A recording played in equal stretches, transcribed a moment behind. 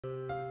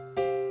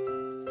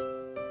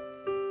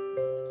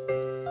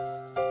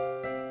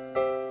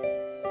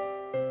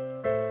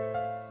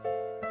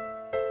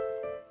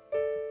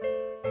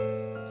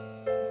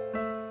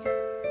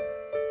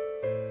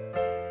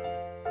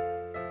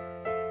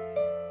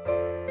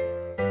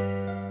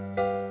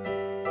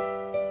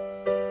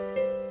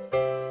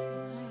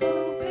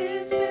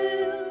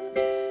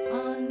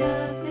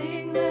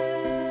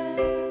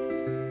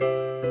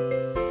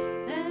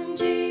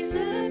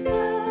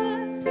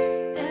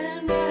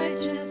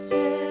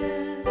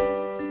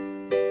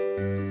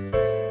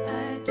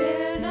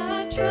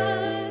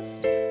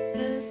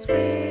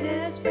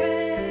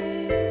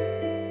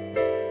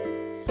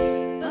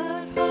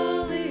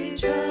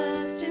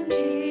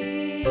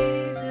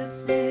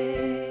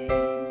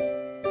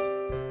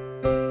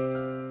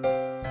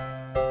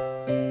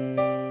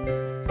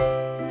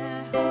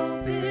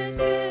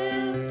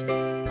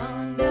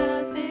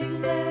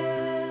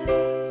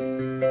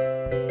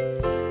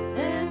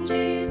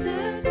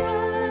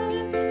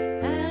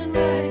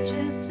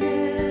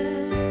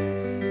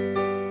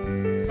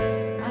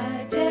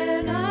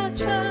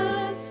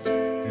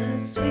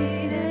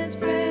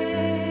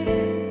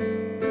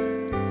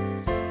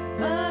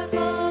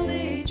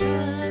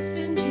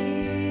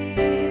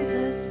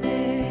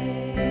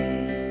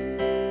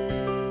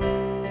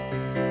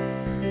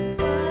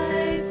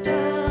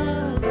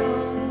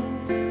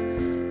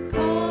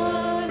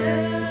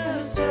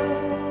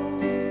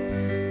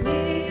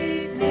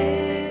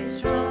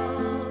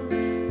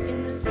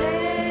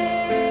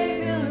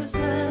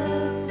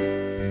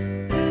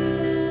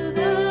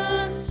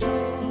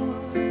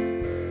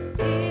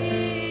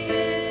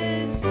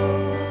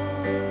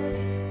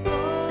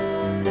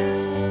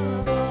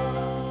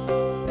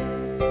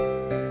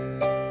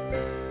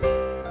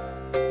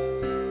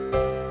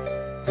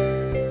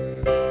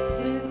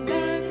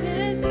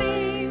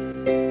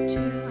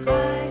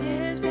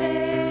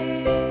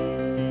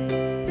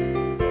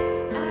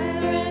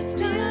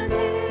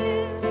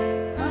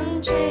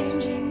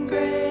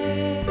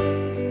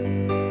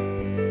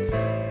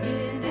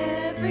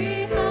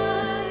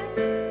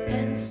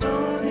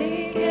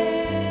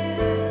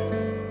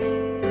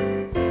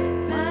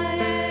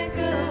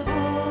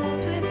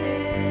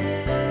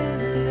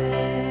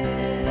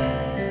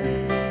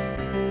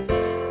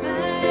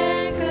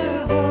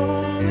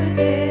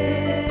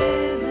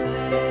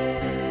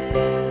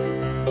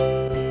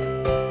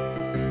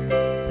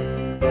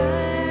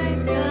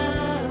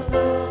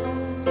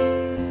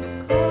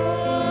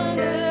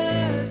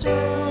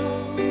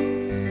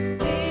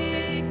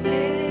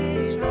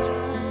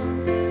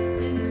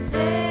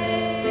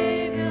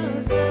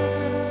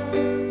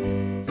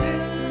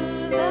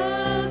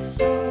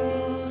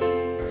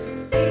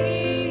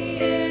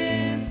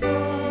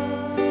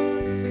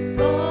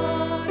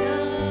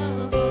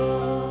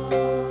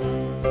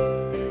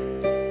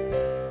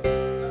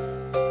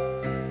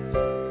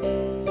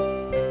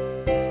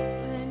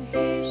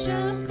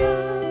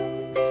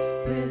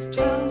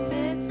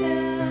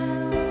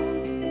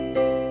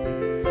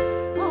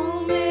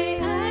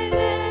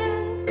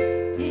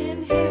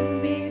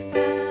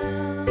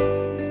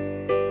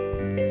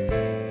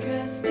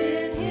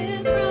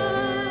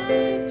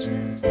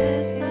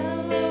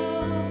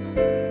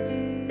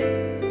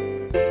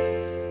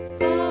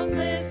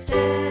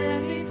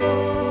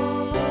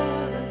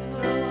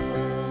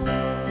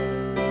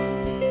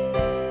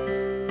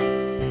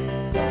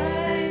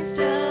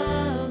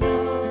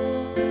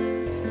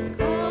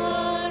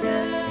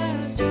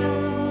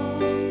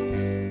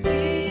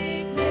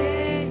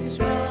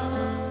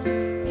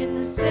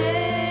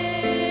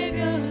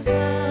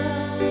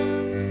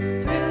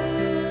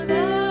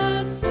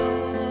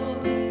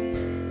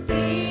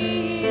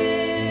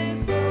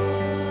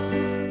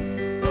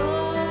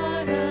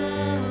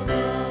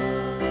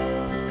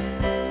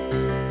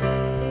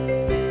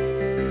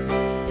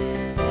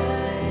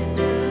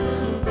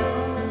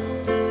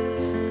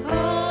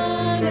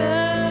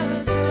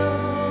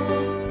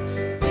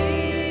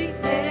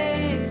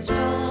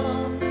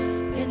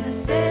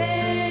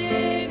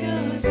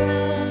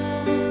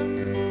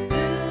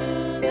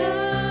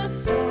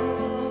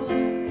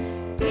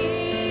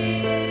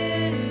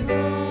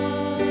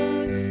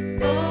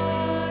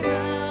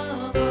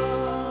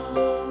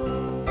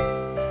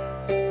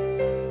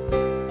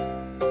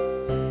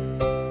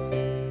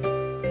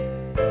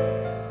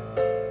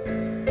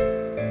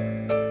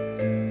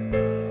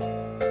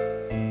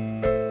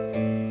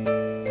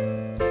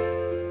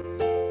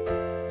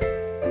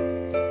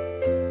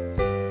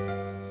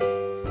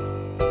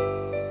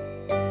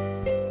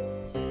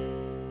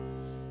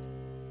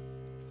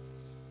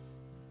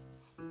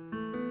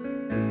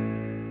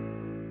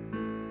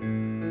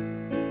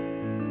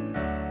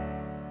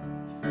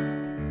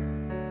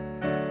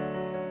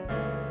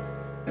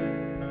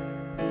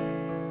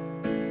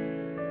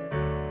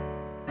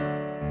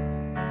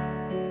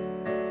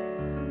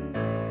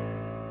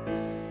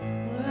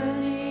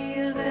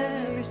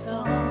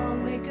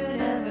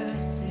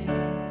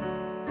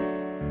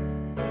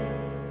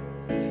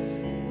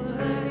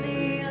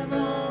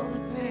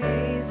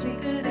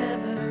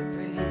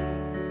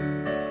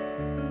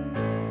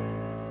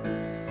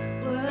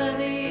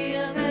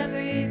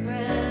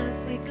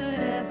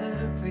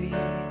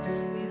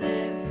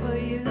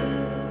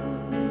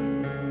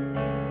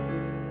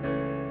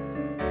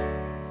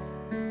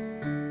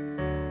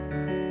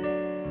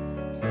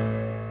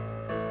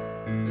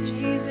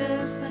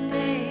Jesus, the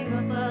name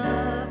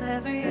above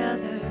every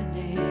other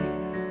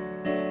name.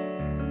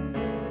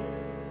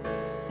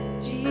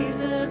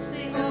 Jesus,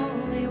 the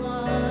only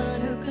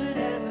one who could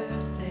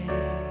ever save.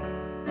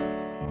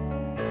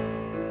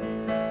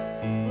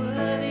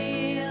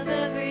 Worthy of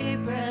every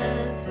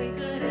breath we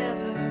could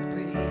ever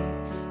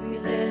breathe. We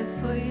live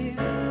for you.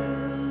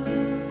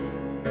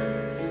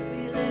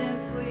 We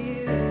live for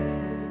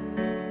you.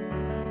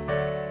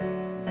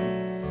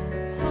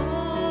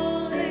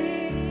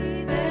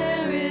 Holy,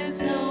 there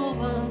is no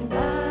one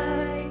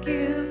like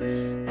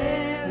you.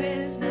 There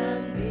is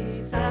none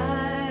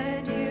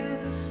beside you.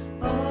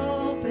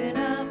 Open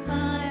up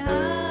my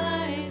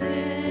eyes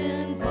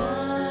in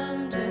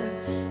wonder.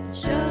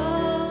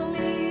 Show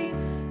me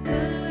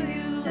who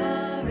you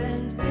are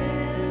and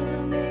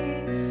fill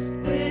me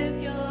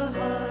with your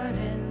heart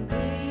and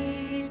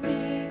lead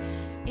me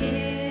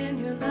in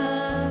your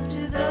love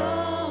to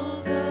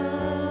those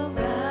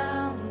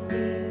around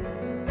me.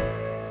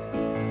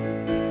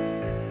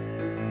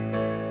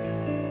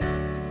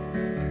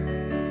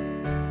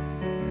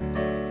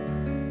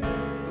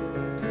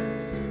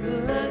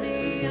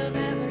 Worthy of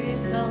every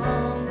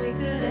song we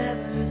could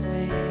ever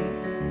sing.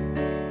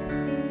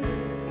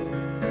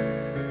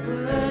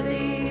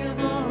 Worthy of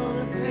all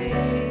the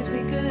praise we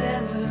could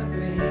ever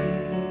bring.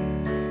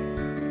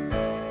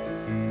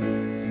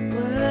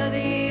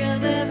 Worthy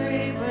of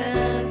every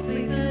breath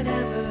we could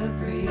ever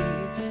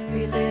breathe.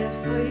 We live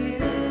for you.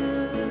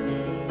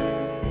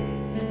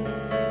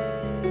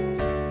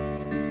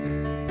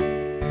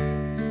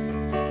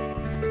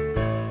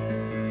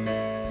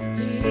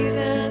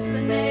 Jesus,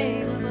 the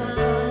name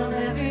above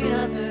every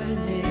other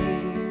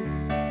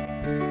name.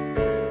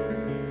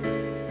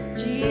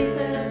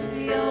 Jesus,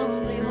 the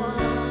only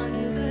one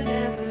who could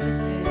ever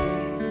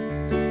save.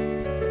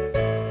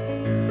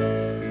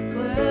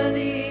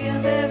 Worthy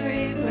of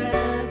every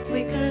breath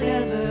we could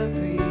ever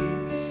breathe.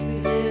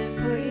 We live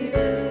for you.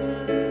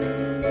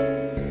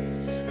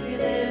 We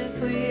live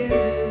for you.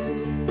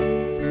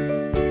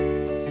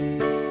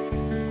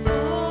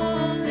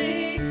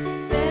 Holy,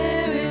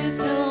 there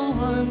is no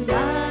one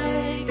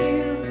like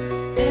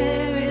you.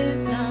 There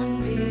is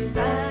none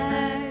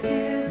beside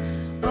you.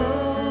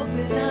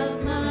 Open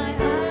up my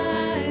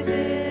eyes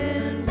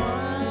in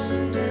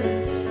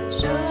wonder.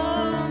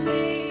 Show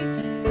me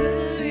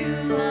who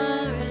you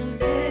are and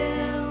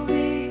fill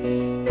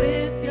me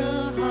with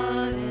your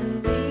heart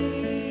and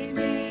lead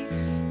me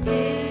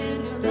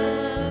in your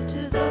love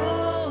to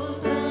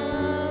those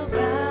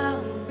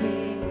around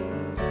me.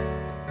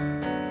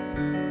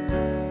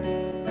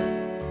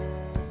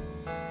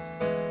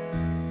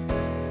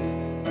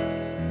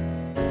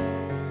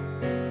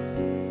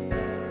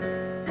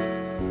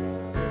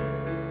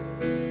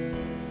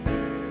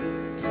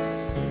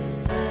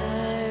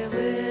 I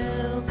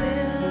will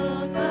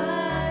build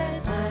my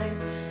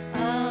life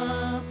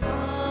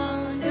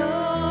upon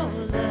your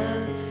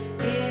love.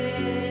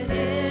 It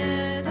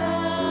is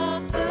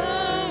a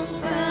firm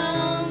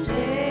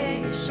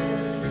foundation.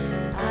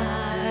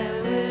 I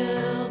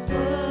will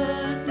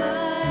put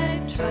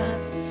my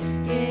trust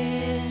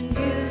in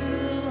you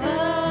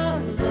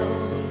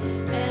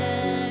alone,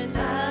 and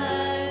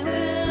I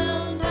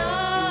will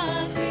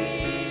not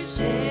be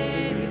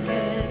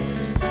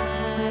shaken.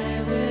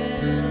 I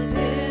will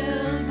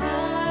build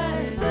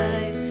my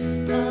life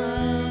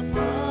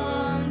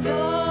upon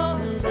your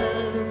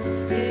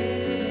love.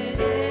 It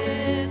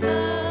is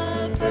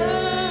a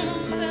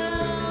firm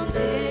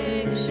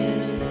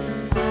foundation.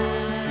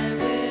 I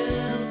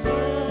will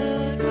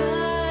put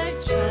my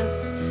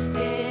trust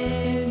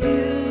in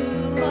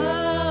you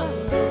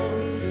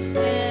alone,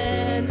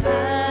 and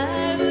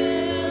I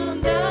will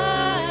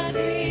not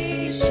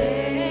be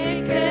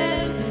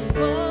shaken.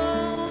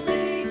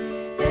 Holy,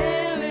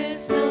 there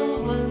is no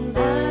one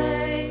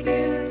like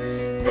you.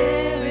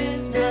 There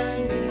is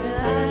none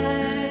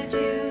beside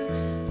you.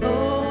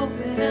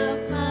 Open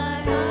up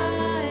my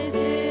eyes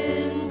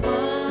in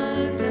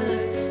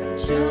wonder.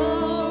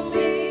 Show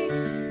me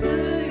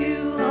who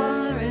you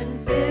are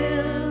and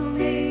fill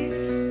me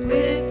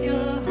with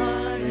your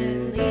heart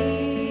and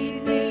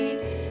lead me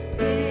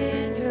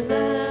in your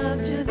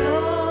love to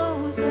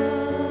those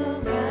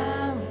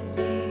around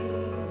me.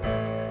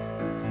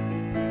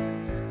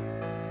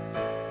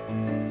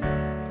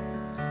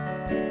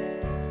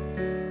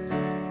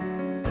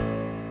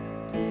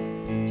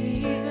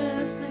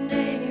 Jesus, the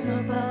name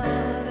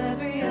above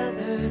every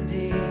other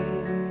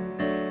name.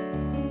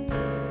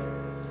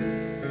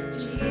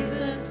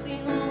 Jesus, the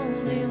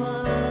only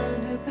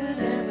one who could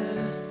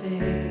ever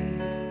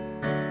save.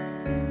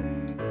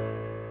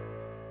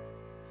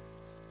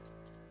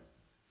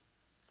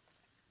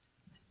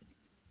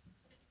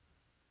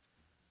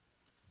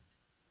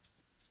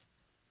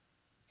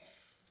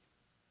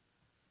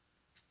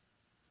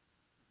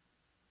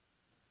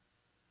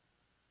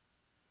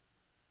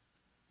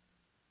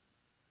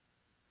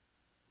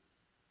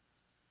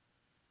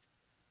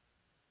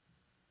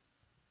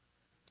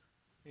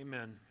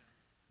 Amen.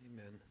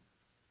 Amen.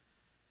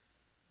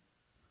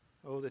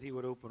 Oh, that he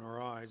would open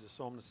our eyes. The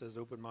psalmist says,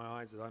 open my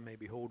eyes that I may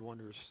behold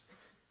wondrous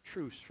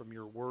truths from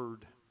your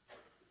word.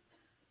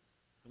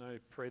 And I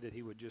pray that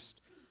he would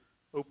just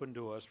open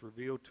to us,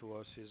 reveal to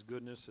us his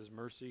goodness, his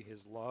mercy,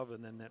 his love,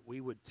 and then that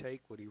we would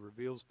take what he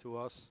reveals to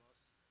us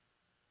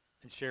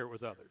and share it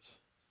with others.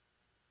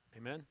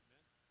 Amen?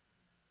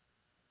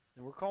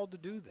 And we're called to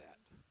do that.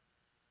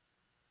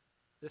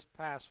 This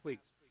past week,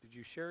 did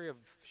you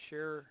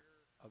share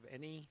of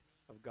any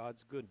of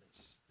God's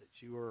goodness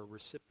that you are a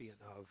recipient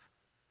of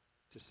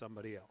to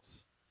somebody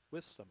else,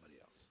 with somebody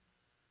else?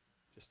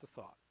 Just a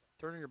thought.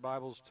 Turn in your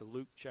Bibles to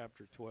Luke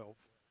chapter 12.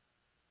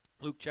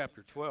 Luke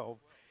chapter 12.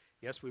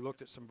 Yes, we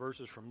looked at some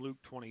verses from Luke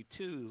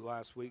 22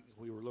 last week.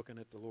 We were looking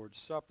at the Lord's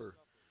Supper.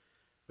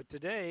 But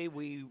today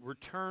we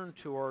return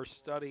to our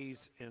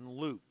studies in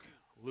Luke.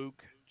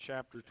 Luke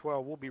chapter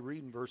 12. We'll be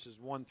reading verses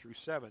 1 through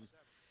 7.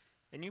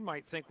 And you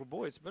might think, well,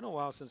 boy, it's been a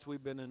while since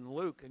we've been in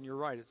Luke. And you're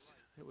right,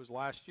 it was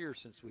last year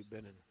since we've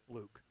been in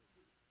Luke.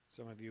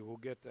 Some of you will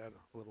get that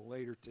a little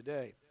later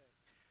today.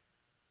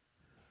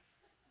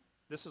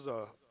 This is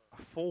a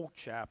full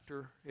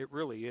chapter. It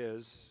really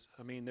is.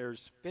 I mean,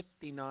 there's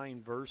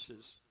 59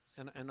 verses.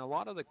 And a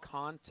lot of the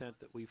content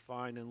that we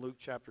find in Luke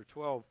chapter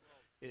 12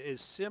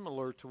 is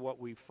similar to what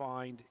we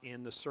find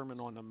in the Sermon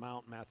on the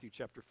Mount, Matthew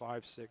chapter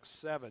 5, 6,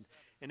 7.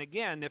 And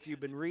again, if you've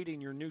been reading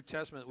your New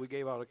Testament that we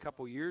gave out a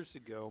couple years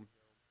ago,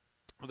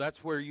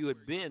 that's where you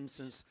had been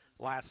since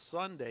last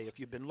Sunday. If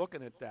you've been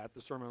looking at that,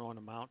 the Sermon on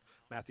the Mount,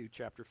 Matthew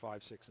chapter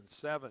 5, 6, and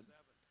 7.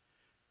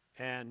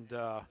 And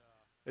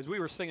as we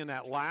were singing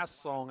that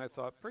last song, I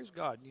thought, praise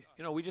God,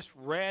 you know, we just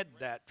read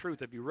that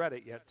truth. Have you read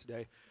it yet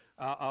today?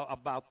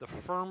 About the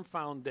firm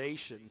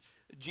foundation.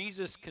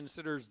 Jesus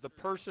considers the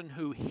person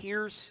who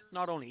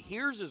not only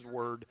hears his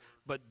word,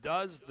 but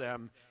does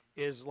them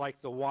is like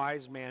the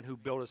wise man who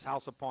built his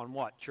house upon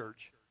what,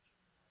 church?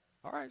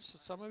 All right, so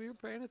some of you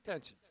are paying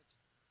attention.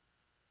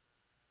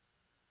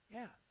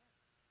 Yeah,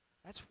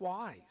 that's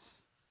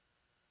wise.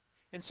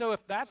 And so if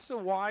that's the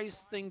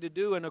wise thing to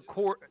do, and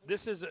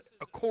this is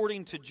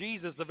according to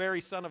Jesus, the very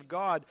Son of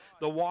God,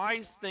 the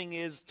wise thing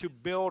is to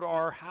build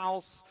our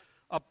house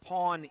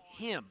upon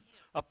him,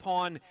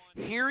 upon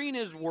hearing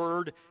his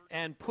word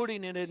and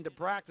putting it into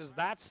practice.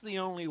 That's the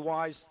only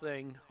wise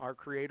thing our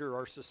Creator,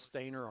 our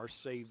Sustainer, our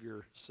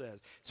Savior says.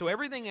 So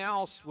everything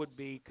else would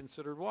be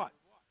considered what?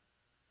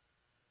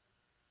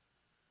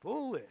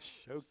 Foolish.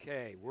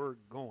 Okay, we're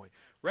going.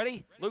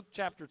 Ready? Luke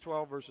chapter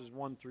 12, verses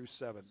 1 through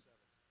 7.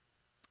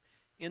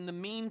 In the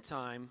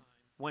meantime,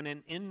 when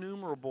an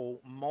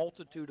innumerable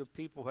multitude of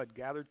people had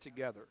gathered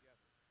together,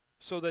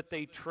 so that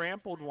they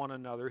trampled one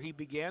another, he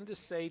began to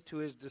say to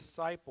his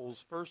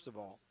disciples, first of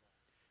all,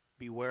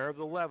 beware of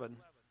the leaven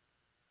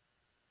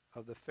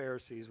of the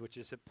Pharisees, which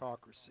is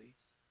hypocrisy.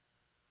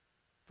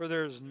 For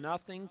there is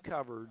nothing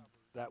covered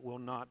that will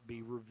not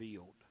be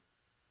revealed,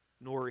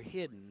 nor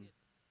hidden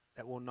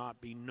that will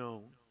not be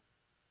known.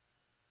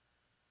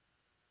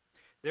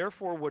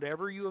 Therefore,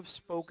 whatever you have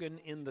spoken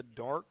in the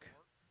dark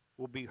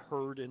will be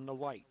heard in the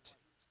light,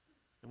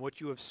 and what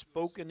you have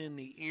spoken in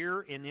the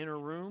ear in inner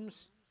rooms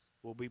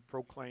will be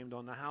proclaimed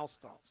on the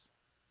housetops.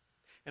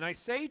 And I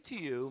say to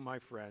you, my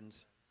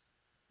friends,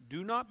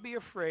 do not be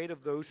afraid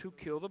of those who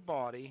kill the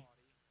body,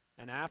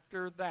 and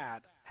after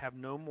that have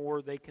no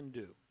more they can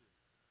do.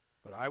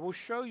 But I will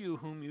show you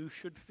whom you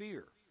should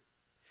fear.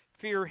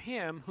 Fear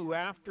him who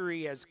after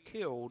he has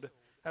killed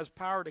has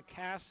power to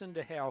cast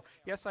into hell.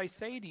 Yes, I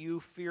say to you,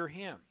 fear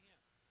him.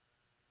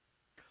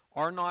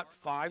 Are not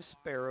 5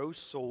 sparrows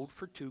sold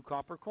for 2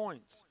 copper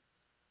coins?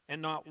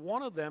 And not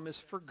one of them is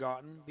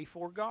forgotten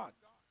before God.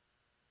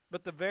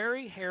 But the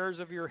very hairs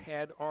of your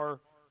head are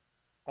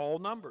all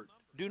numbered.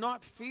 Do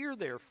not fear,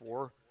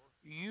 therefore.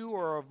 You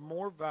are of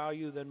more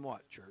value than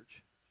what,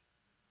 church?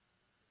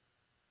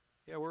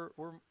 Yeah,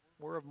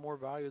 we're of more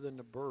value than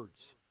the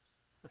birds.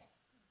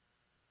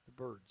 The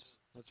birds.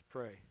 Let's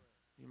pray.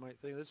 You might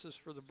think this is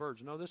for the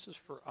birds. No, this is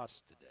for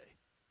us today.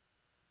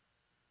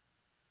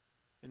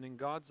 And in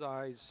God's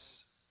eyes,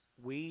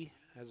 we,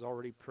 as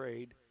already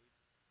prayed,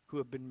 who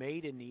have been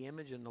made in the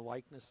image and the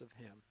likeness of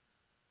him,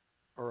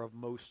 are of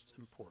most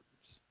importance.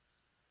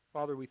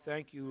 Father, we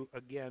thank you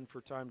again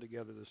for time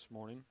together this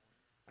morning.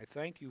 I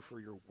thank you for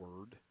your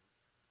word.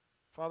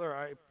 Father,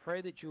 I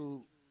pray that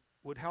you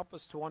would help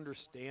us to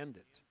understand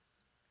it.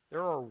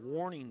 There are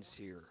warnings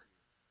here,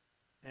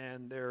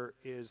 and there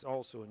is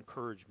also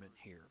encouragement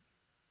here.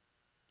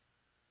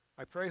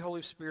 I pray,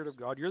 Holy Spirit of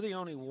God, you're the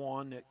only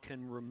one that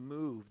can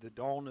remove the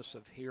dullness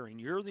of hearing.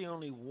 You're the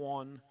only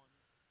one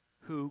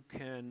who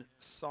can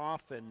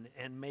soften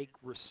and make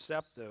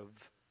receptive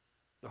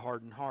the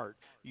hardened heart.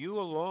 You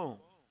alone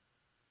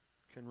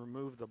can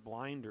remove the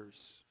blinders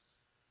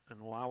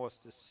and allow us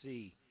to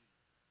see,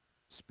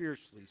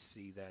 spiritually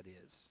see, that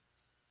is.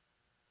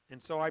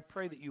 And so I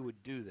pray that you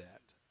would do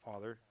that,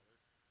 Father.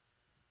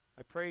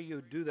 I pray you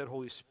would do that,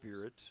 Holy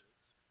Spirit,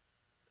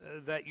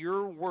 that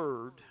your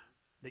word,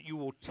 that you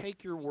will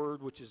take your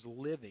word, which is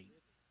living,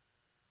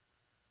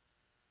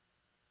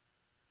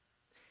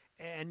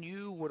 and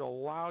you would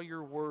allow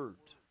your word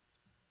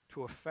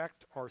to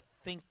affect our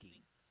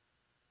thinking,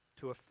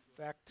 to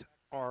affect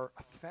our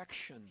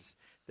affections,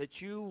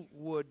 that you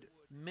would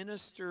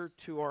minister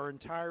to our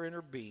entire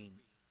inner being,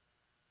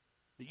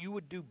 that you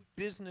would do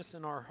business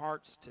in our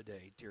hearts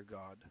today, dear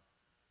God.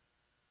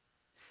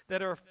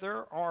 That if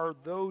there are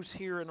those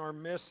here in our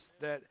midst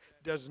that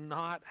does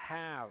not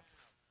have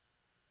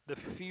the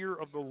fear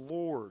of the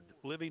Lord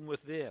living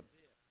within,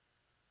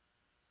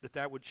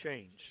 that would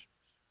change.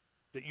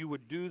 That you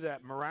would do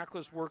that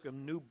miraculous work of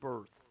new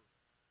birth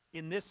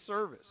in this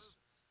service.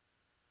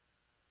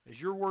 As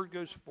your word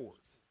goes forth,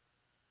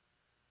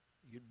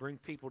 you'd bring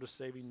people to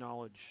saving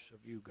knowledge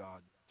of you,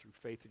 God, through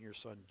faith in your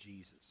Son,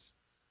 Jesus.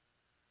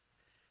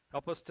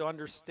 Help us to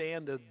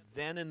understand the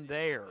then and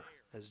there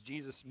as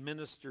Jesus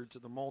ministered to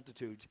the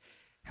multitudes.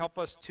 Help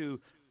us to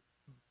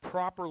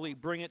properly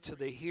bring it to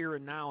the here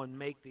and now and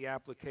make the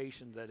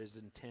application that is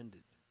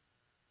intended.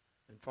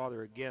 And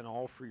Father, again,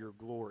 all for your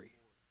glory.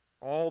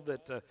 All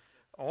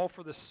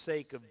for the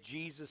sake of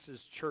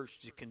Jesus' church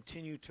to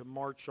continue to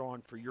march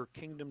on, for your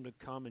kingdom to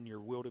come and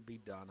your will to be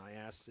done. I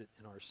ask it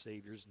in our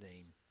Savior's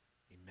name.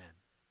 Amen.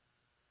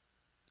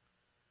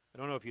 I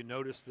don't know if you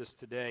noticed this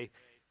today.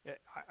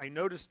 I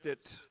noticed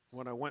it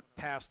when I went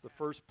past the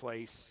first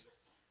place,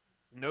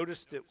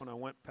 noticed it when I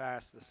went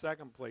past the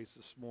second place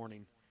this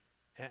morning,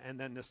 and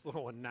then this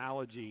little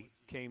analogy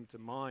came to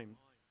mind.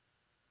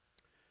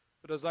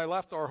 But as I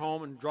left our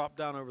home and dropped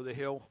down over the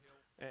hill,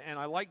 and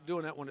I like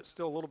doing that when it's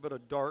still a little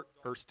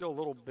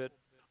bit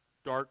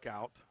dark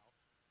out,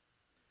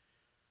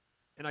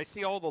 and I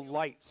see all the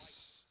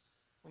lights,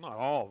 well, not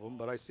all of them,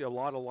 but I see a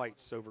lot of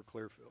lights over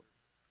Clearfield.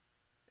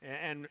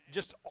 And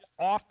just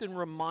often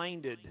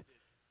reminded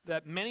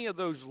that many of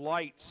those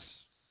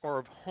lights are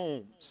of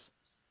homes.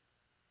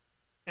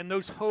 And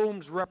those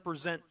homes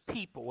represent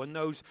people, and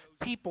those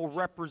people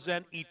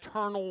represent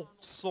eternal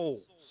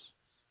souls.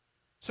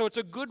 So it's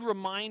a good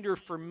reminder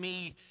for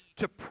me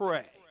to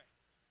pray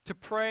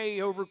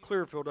over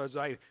Clearfield as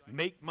I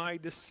make my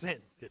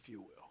descent, if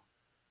you will.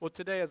 Well,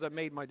 today as I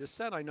made my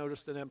descent, I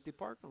noticed an empty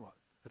parking lot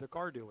at a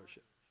car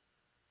dealership.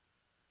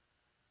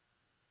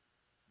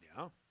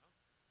 Yeah,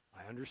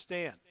 I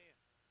understand.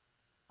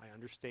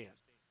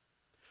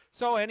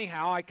 So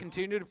anyhow, I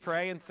continue to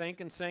pray and think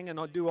and sing, and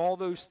I'll do all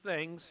those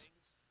things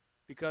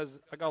because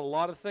I got a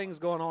lot of things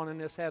going on in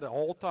this head at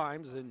all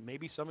times, and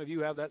maybe some of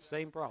you have that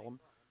same problem.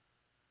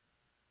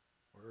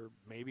 Or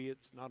maybe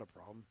it's not a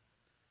problem.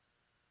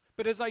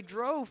 But as I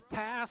drove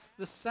past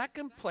the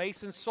second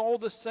place and saw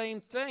the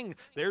same thing,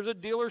 there's a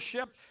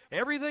dealership,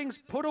 everything's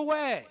put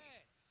away.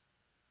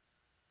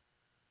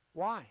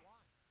 Why?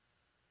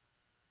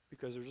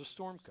 Because there's a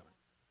storm coming.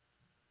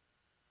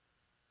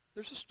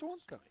 There's a storm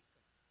coming.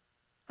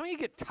 How many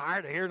of you get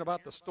tired of hearing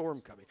about the storm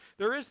coming?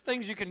 There is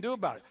things you can do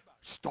about it.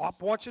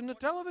 Stop watching the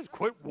television.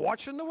 Quit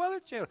watching the Weather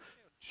Channel.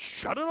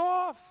 Shut it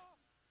off.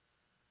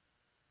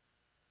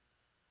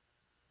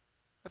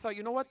 I thought,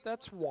 you know what?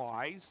 That's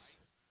wise.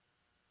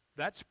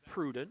 That's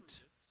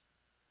prudent.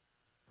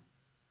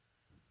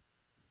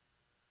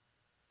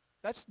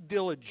 That's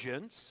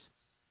diligence.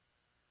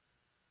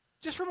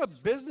 Just from a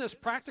business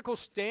practical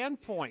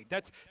standpoint,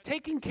 that's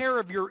taking care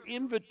of your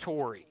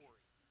inventory.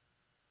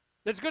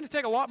 It's going to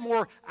take a lot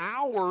more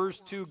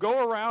hours to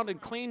go around and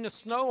clean the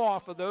snow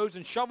off of those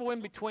and shovel in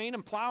between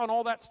and plow and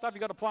all that stuff. You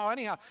got to plow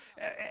anyhow.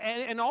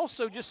 And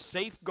also just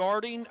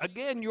safeguarding,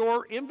 again,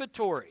 your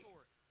inventory.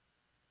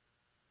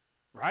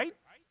 Right?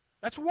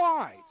 That's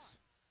wise.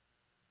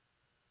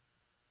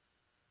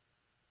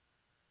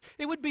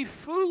 It would be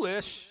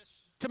foolish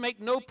to make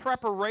no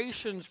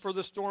preparations for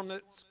the storm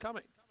that's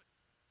coming.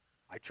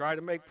 I tried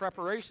to make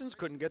preparations,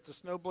 couldn't get the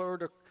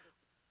snowblower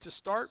to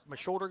start. My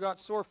shoulder got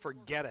sore.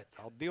 Forget it.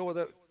 I'll deal with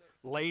it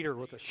later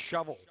with a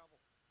shovel.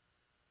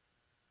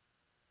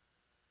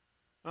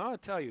 I'll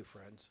tell you,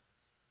 friends,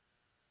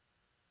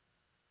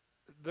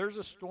 there's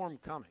a storm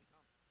coming.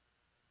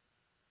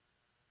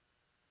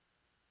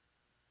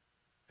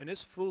 And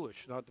it's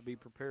foolish not to be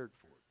prepared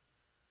for it.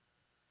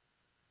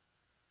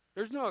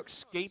 There's no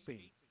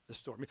escaping the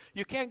storm.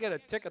 You can't get a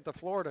ticket to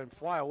Florida and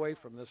fly away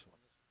from this one.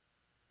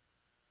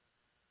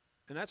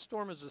 And that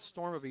storm is the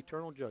storm of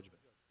eternal judgment.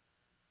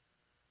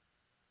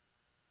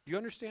 Do you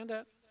understand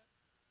that?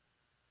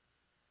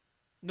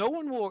 No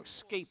one will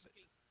escape it.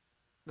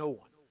 No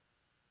one.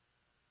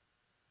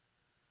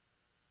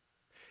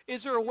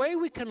 Is there a way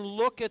we can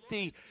look at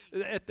the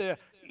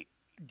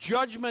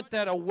judgment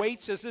that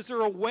awaits us? Is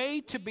there a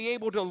way to be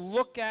able to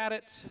look at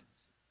it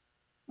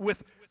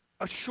with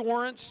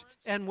assurance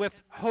and with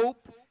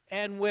hope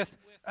and with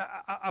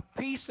a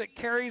peace that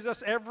carries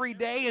us every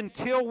day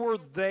until we're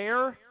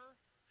there?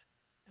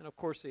 And of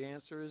course the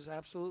answer is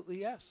absolutely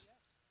yes.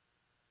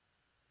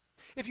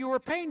 If you were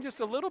paying just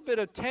a little bit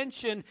of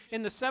attention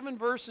in the 7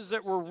 verses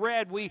that were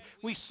read, we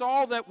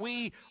saw that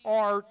we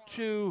are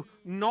to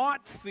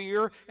not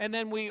fear, and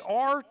then we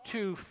are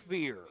to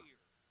fear.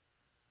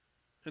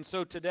 And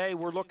so today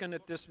we're looking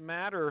at this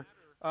matter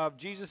of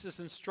Jesus'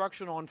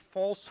 instruction on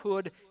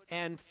falsehood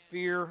and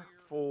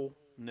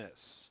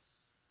fearfulness.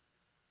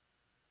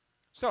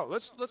 So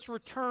let's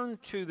return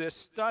to this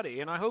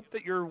study, and I hope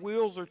that your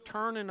wheels are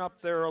turning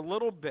up there a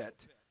little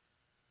bit.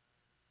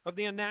 of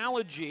the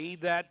analogy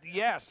that,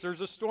 yes,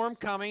 there's a storm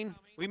coming.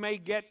 We may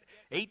get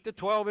 8 to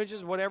 12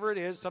 inches, whatever it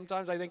is.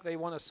 Sometimes I think they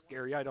want to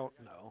scare you. I don't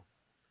know.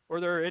 Or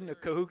they're in the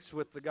cahoots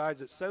with the guys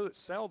that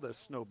sell the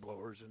snow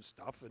blowers and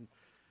stuff and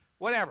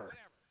whatever.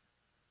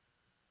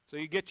 So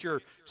you get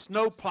your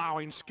snow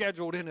plowing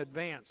scheduled in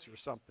advance or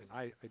something.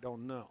 I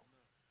don't know.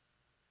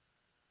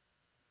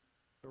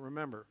 But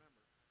remember,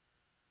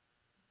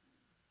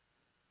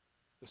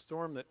 the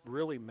storm that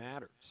really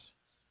matters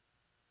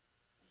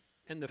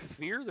and the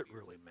fear that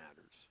really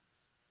matters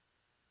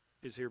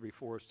is here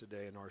before us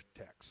today in our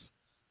text.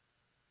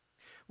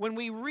 When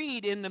we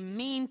read, in the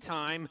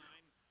meantime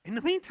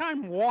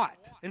what?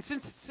 And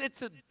since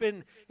it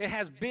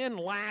has been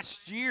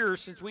last year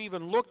since we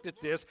even looked at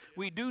this,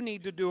 we do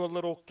need to do a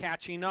little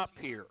catching up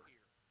here.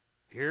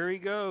 Here he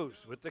goes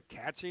with the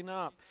catching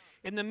up.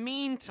 In the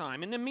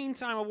meantime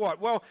of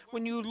what? Well,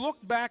 when you look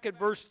back at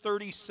verse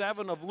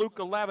 37 of Luke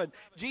 11,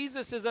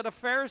 Jesus is at a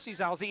Pharisee's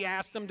house. He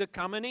asked him to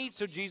come and eat,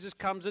 so Jesus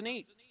comes and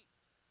eats.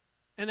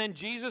 And then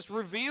Jesus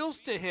reveals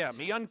to him.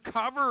 He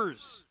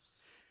uncovers.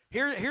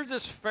 Here's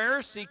this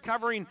Pharisee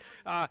covering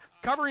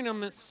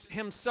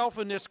himself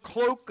in this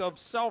cloak of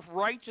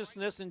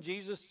self-righteousness, and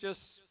Jesus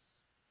just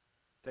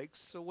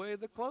takes away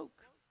the cloak.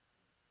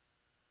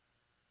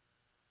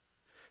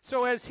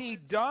 So as he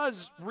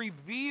does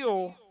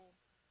reveal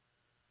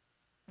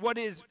what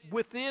is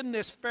within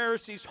this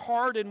Pharisee's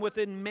heart and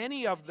within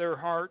many of their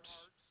hearts,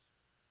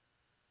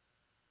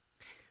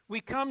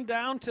 we come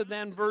down to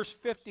then verse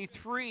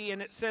 53,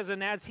 and it says,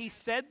 "And as he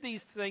said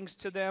these things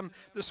to them,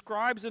 the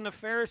scribes and the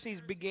Pharisees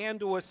began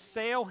to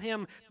assail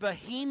him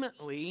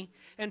vehemently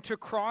and to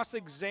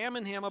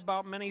cross-examine him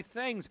about many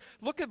things."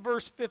 Look at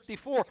verse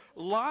 54,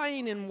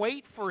 "lying in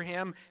wait for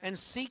him and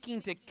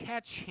seeking to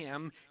catch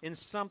him in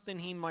something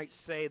he might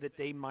say that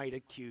they might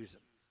accuse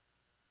him."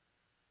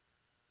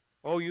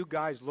 Oh, you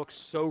guys look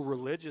so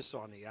religious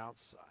on the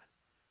outside,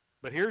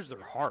 but here's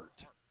their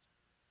heart.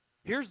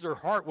 Here's their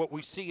heart, what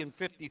we see in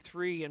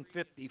 53 and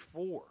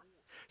 54.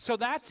 So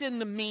that's in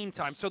the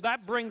meantime. So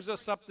that brings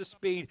us up to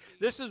speed.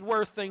 This is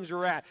where things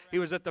are at. He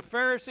was at the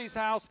Pharisees'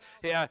 house.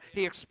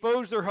 He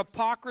exposed their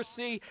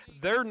hypocrisy.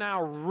 They're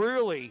now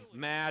really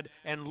mad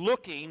and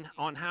looking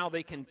on how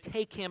they can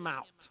take him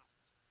out.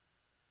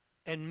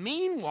 And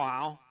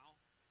meanwhile,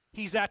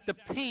 he's at the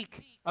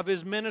peak of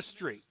his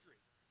ministry.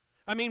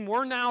 I mean,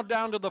 we're now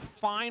down to the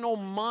final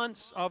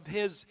months of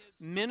his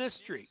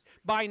ministry.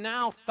 By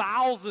now,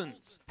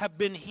 thousands have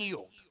been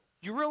healed.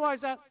 Do you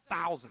realize that?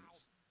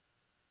 Thousands.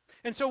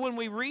 And so when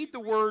we read the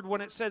word,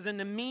 when it says, "In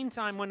the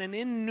meantime, when an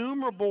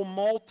innumerable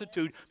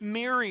multitude,"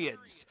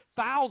 myriads,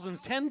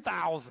 thousands,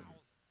 10,000.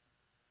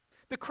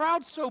 The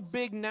crowd's so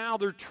big now,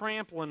 they're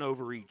trampling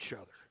over each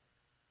other.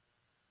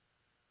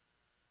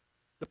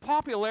 The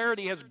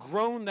popularity has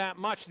grown that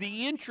much.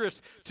 The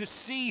interest to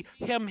see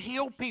him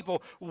heal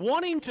people,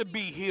 wanting to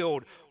be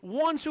healed,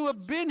 ones who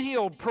have been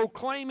healed,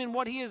 proclaiming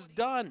what he has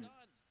done.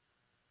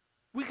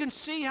 We can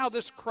see how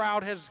this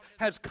crowd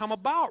has come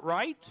about,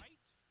 right?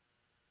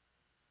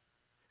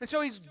 And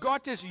so he's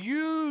got this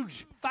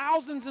huge,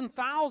 thousands and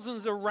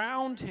thousands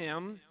around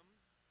him.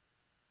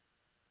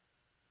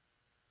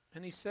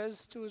 And he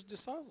says to his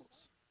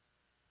disciples,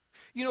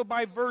 you know,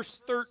 by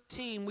verse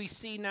 13, we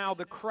see now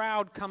the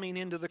crowd coming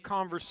into the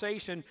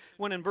conversation,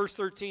 when in verse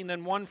 13,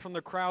 then one from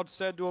the crowd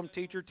said to him,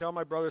 "Teacher, tell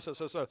my brother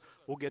so."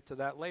 We'll get to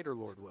that later,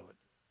 Lord willing.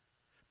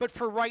 But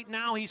for right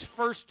now, he's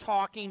first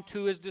talking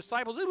to his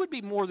disciples. It would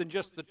be more than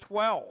just the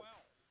 12.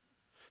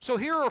 So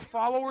here are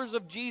followers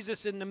of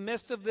Jesus in the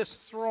midst of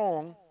this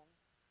throng,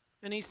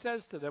 and he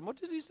says to them, what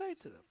does he say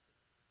to them?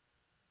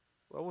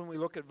 Well, when we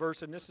look at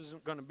verse, and this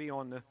isn't going to be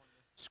on the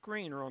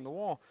screen or on the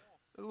wall,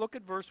 look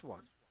at verse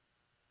 1.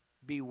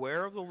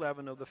 "Beware of the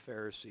leaven of the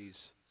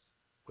Pharisees,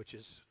 which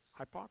is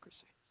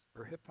hypocrisy."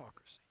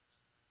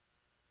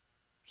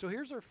 So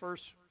here's our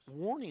first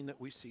warning that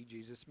we see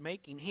Jesus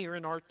making here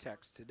in our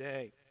text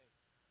today.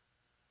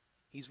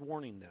 He's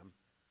warning them.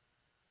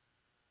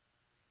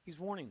 He's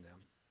warning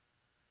them.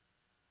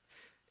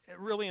 And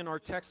really, in our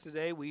text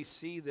today, we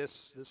see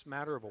this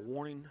matter of a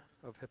warning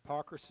of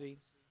hypocrisy.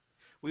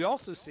 We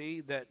also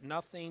see that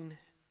nothing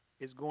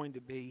is going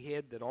to be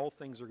hid, that all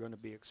things are going to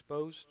be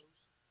exposed.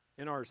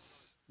 In our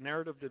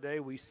narrative today,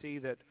 we see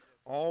that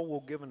all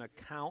will give an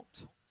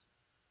account.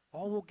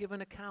 All will give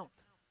an account.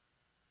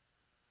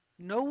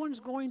 No one's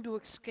going to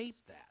escape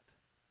that.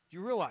 Do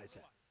you realize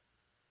that?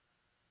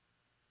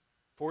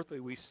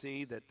 Fourthly, we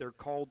see that they're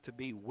called to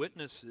be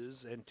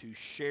witnesses and to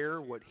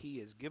share what he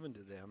has given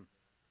to them.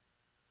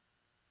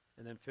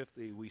 And then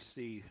fifthly, we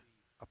see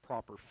a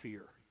proper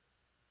fear.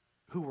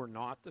 Who we're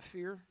not to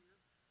fear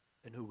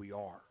and who we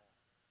are.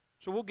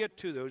 So we'll get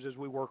to those as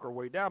we work our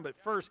way down. But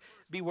first,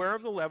 beware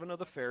of the leaven of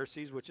the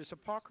Pharisees, which is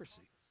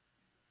hypocrisy.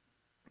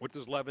 What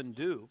does leaven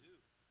do?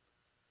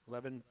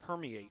 Leaven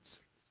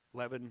permeates.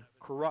 Leaven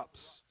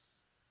corrupts.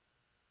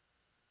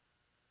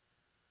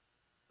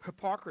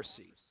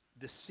 Hypocrisy,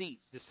 deceit,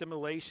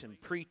 dissimulation,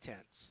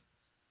 pretense.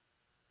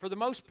 For the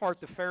most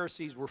part, the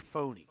Pharisees were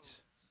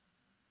phonies.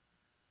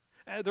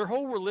 Their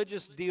whole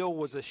religious deal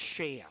was a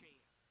sham.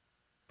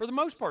 For the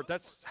most part,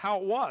 that's how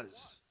it was.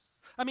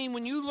 I mean,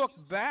 when you look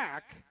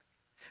back,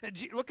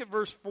 look at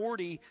verse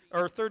 40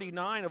 or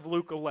 39 of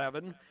Luke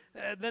 11.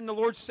 Then the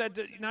Lord said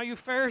to, now you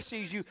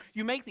Pharisees,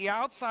 you make the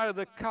outside of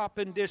the cup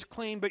and dish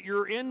clean, but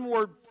your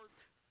inward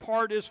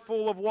part is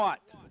full of what?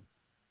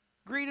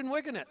 Greed and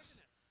wickedness.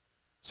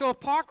 So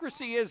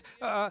hypocrisy is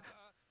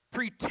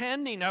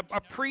pretending, a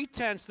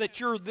pretense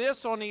that you're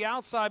this on the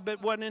outside,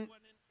 but when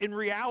in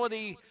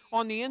reality,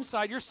 on the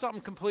inside, you're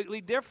something completely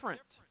different.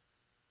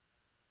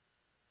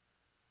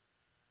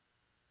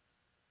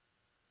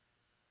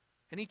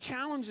 And he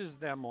challenges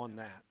them on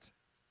that.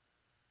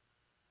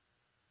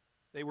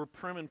 They were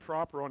prim and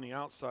proper on the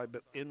outside,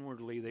 but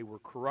inwardly they were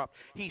corrupt.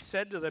 He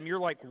said to them, you're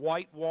like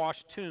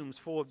whitewashed tombs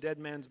full of dead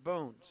men's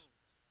bones.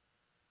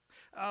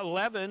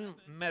 Leaven,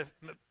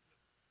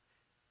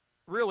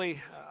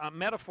 really,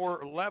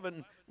 metaphor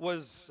 11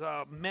 was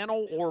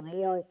mental or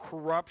moral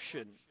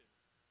corruption.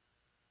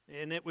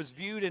 And it was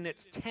viewed in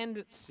its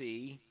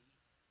tendency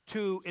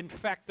to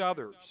infect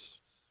others.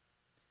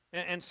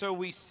 And so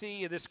we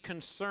see this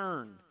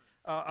concern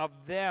of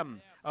them,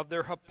 of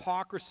their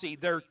hypocrisy,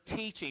 their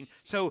teaching.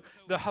 So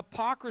the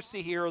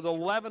hypocrisy here, or the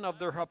leaven of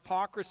their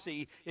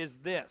hypocrisy is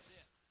this.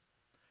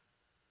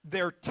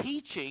 Their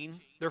teaching,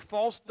 their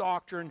false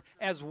doctrine,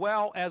 as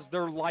well as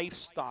their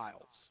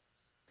lifestyles.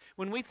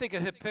 When we think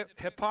of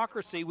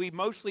hypocrisy, we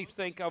mostly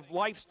think of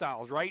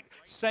lifestyles, right?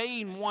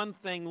 Saying one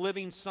thing,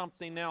 living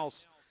something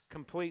else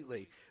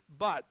completely.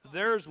 But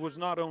theirs was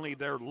not only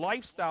their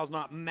lifestyles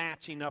not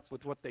matching up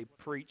with what they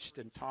preached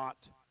and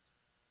taught,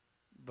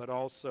 but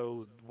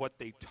also what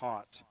they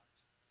taught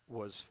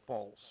was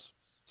false.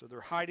 So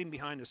they're hiding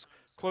behind this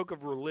cloak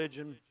of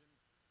religion.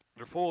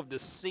 They're full of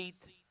deceit.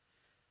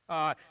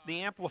 The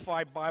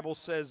Amplified Bible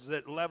says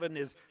that leaven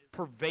is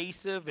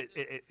pervasive.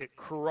 It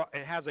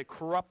has a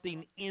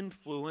corrupting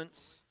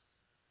influence.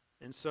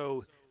 And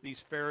so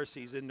these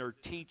Pharisees, in their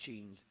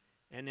teaching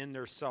and in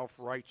their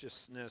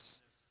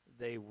self-righteousness,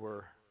 they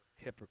were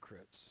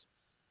hypocrites.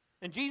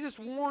 And Jesus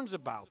warns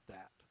about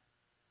that.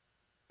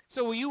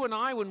 So you and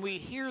I, when we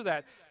hear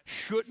that,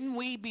 shouldn't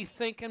we be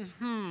thinking,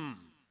 And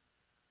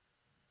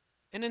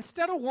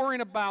instead of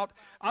worrying about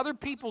other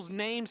people's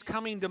names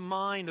coming to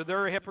mind, or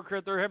they're a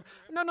hypocrite,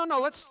 no,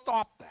 let's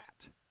stop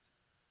that.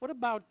 What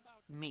about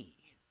me?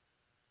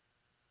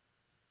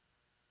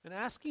 And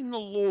asking the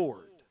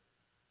Lord,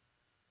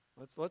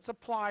 let's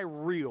apply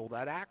REAL,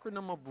 that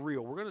acronym of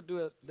REAL. We're going to do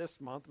it this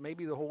month,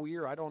 maybe the whole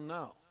year, I don't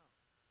know.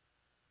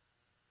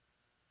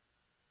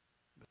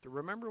 To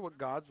remember what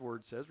God's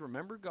Word says,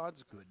 remember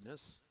God's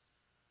goodness,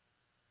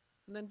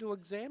 and then to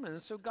examine.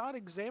 And so God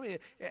examine,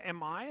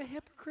 am I a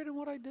hypocrite in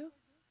what I do?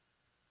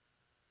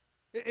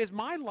 Is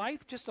my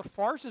life just a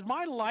farce? Is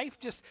my life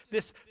just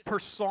this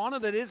persona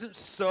that isn't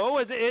so?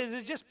 Is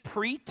it just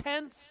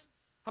pretense?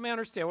 How many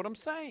understand what I'm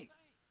saying?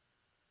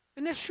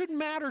 And this should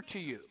matter to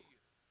you.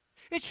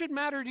 It should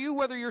matter to you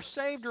whether you're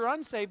saved or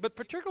unsaved, but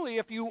particularly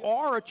if you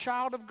are a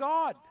child of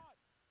God.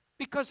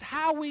 Because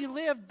how we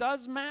live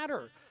does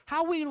matter.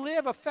 How we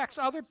live affects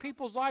other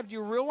people's lives. Do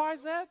you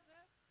realize that?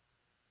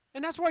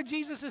 And that's why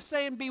Jesus is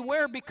saying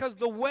beware, because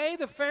the way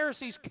the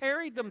Pharisees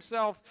carried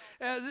themselves,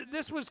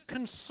 this was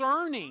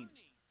concerning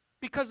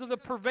because of the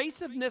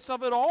pervasiveness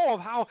of it all,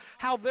 of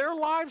how their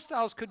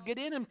lifestyles could get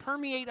in and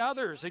permeate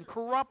others and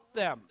corrupt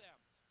them.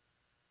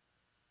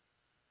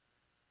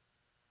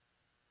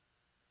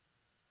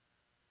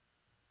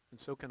 And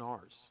so can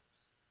ours.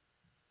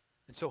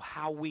 And so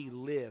how we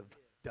live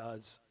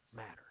does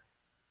matter.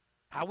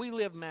 How we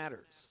live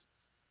matters.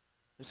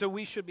 And so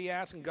we should be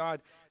asking God,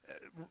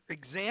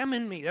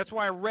 examine me. That's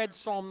why I read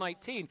Psalm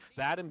 19.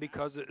 That and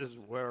because it is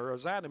where I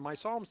was at in my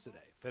Psalms today.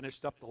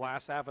 Finished up the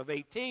last half of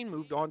 18,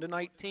 moved on to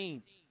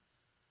 19.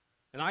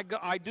 And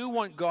I do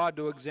want God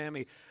to examine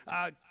me.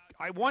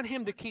 I want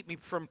him to keep me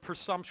from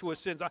presumptuous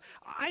sins.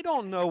 I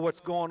don't know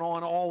what's going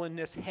on all in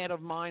this head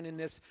of mine, in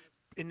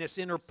this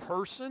inner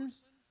person.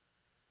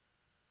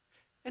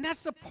 And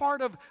that's the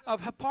part of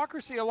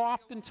hypocrisy.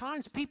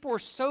 Oftentimes, people are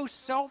so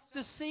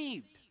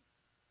self-deceived.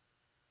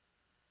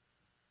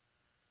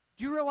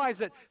 Do you realize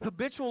that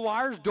habitual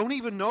liars don't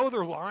even know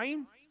they're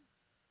lying?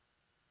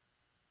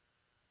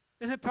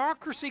 And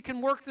hypocrisy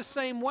can work the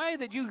same way,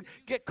 that you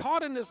get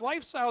caught in this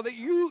lifestyle that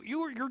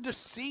you're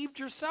deceived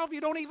yourself. You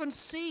don't even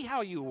see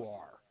how you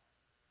are.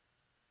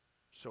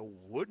 So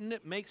wouldn't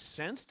it make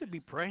sense to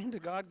be praying to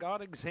God,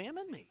 God,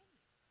 examine me.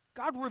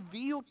 God,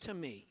 reveal to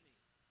me.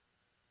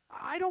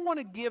 I don't want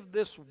to give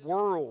this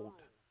world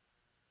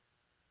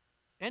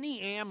any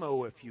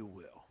ammo, if you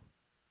will,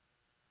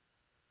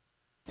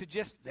 to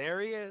just, there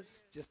he is,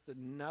 just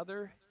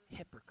another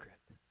hypocrite.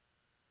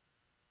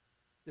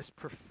 This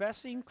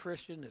professing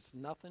Christian is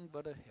nothing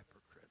but a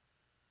hypocrite.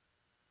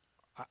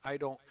 I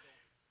don't,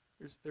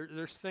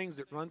 there's things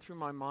that run through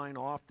my mind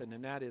often,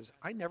 and that is,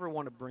 I never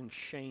want to bring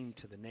shame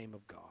to the name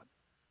of God.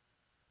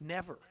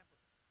 Never.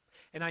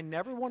 And I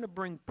never want to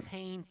bring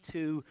pain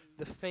to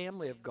the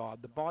family of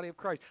God, the body of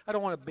Christ. I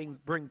don't want to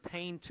bring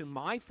pain to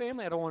my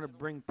family. I don't want to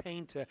bring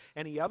pain to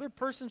any other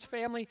person's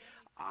family.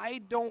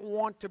 I don't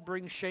want to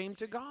bring shame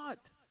to God.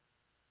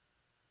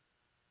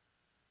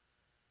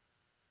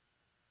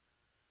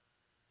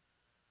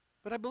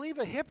 But I believe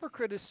a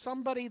hypocrite is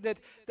somebody that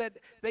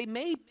they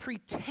may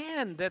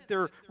pretend that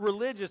they're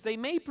religious. They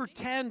may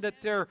pretend that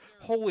they're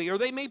holy, or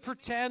they may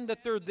pretend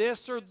that they're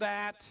this or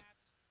that,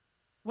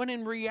 when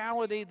in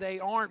reality they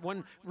aren't.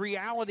 When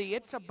reality,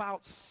 it's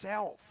about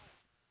self.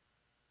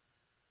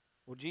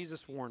 Well,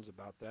 Jesus warns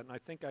about that, and I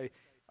think I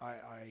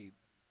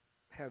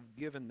have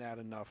given that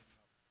enough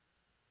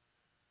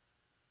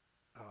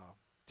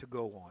to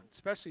go on,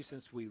 especially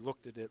since we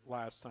looked at it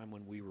last time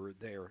when we were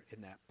there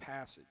in that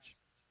passage.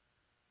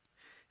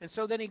 And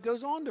so then he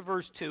goes on to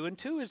verse 2, and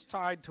 2 is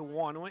tied to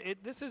 1.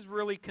 This is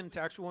really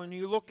contextual when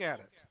you look at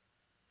it.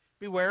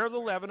 Beware of the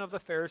leaven of the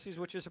Pharisees,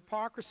 which is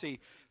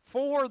hypocrisy.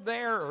 For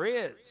there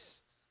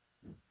is.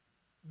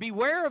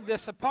 Beware of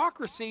this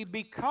hypocrisy,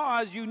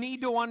 because you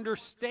need to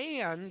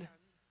understand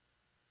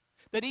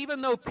that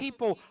even though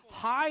people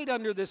hide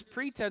under this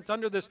pretense,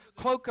 under this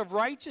cloak of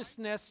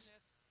righteousness,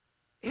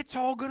 it's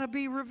all going to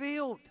be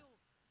revealed.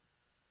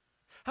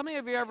 How many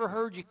of you ever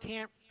heard you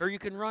can't, or you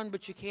can run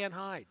but you can't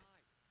hide?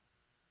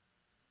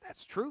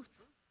 That's truth.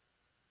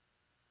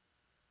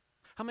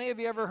 How many of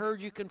you ever heard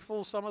you can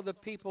fool some of the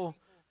people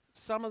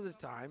some of the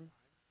time,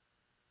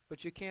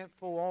 but you can't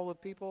fool all the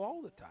people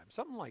all the time?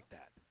 Something like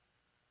that.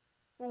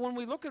 Well, when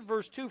we look at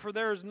verse 2, for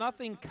there is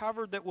nothing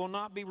covered that will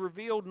not be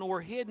revealed,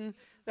 nor hidden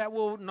that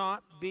will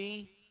not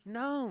be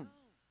known.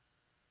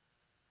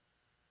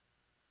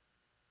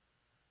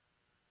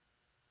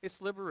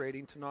 It's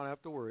liberating to not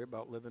have to worry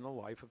about living a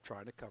life of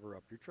trying to cover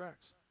up your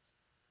tracks.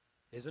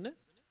 Isn't it?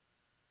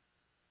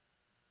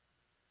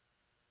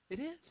 It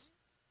is.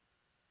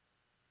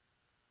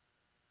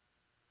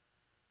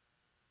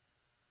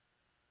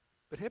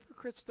 But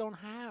hypocrites don't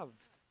have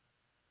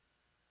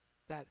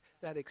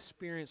that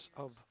experience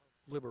of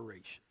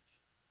liberation.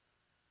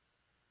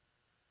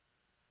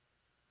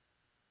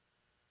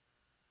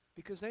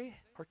 Because they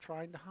are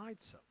trying to hide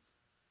something.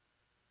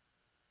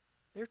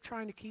 They're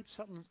trying to keep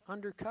something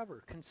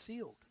undercover,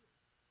 concealed.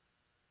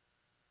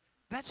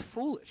 That's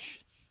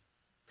foolish.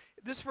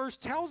 This verse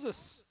tells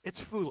us it's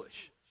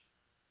foolish.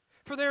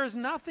 For there is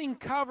nothing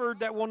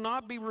covered that will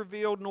not be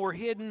revealed, nor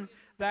hidden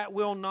that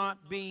will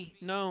not be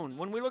known.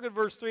 When we look at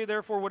verse 3,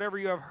 therefore, whatever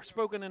you have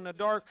spoken in the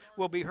dark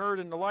will be heard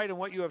in the light, and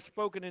what you have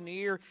spoken in the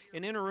ear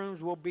in inner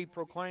rooms will be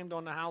proclaimed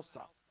on the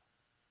housetop.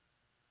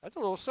 That's a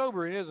little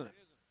sobering, isn't it?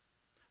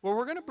 Well,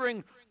 we're going to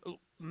bring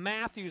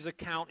Matthew's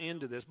account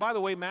into this. By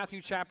the way,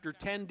 Matthew chapter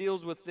 10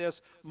 deals with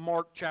this.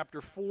 Mark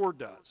chapter 4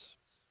 does.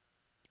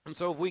 And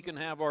so if we can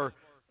have our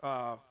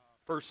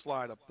first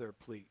slide up there,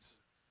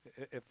 please.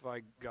 If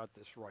I got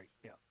this right.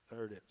 Yeah,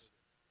 there it is.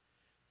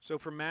 So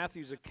for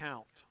Matthew's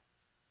account,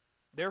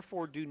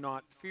 therefore do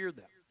not fear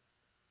them.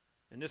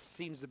 And this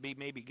seems to be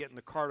maybe getting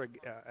the cart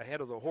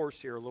ahead of the horse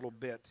here a little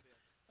bit,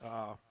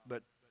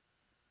 but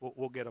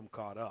we'll get them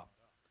caught up.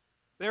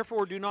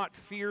 Therefore do not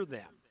fear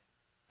them.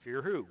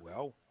 Fear who?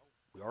 Well,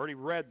 we already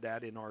read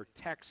that in our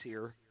text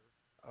here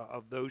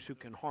of those who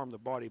can harm the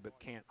body but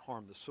can't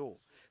harm the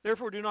soul.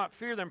 Therefore do not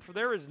fear them, for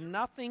there is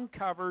nothing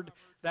covered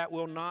that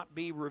will not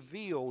be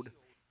revealed,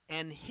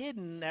 and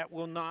hidden that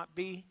will not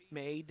be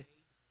made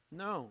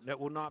known, that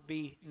will not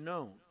be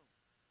known.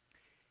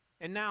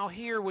 And now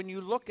here, when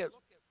you look at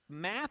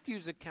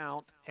Matthew's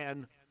account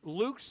and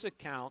Luke's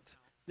account,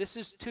 this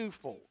is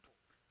twofold.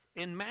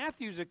 In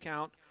Matthew's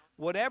account,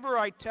 whatever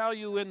I tell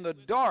you in the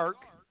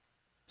dark,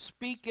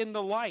 speak in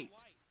the light.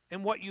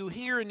 And what you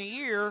hear in the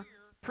ear,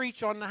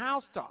 preach on the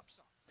housetops.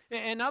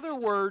 In other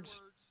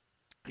words,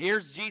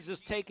 here's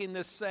Jesus taking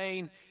this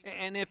saying,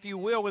 and if you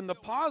will, in the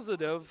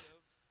positive,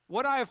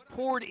 what I have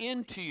poured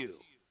into you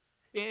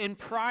in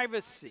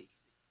privacy,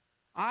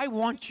 I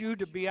want you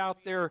to be out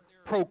there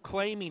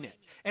proclaiming it.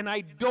 And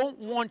I don't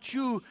want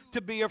you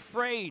to be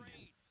afraid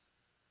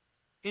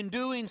in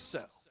doing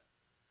so.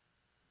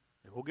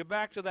 And we'll get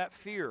back to that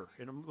fear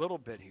in a little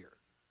bit here.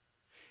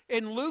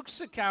 In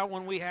Luke's account,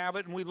 when we have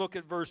it and we look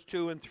at verse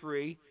 2 and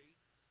 3,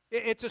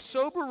 it's a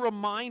sober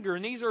reminder,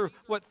 and these are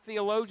what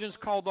theologians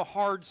call the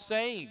hard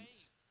sayings.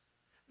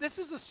 This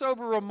is a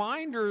sober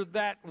reminder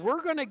that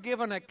we're going to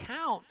give an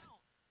account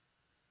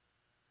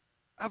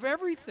of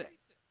everything.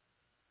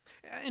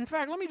 In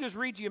fact, let me just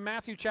read to you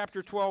Matthew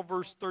chapter 12,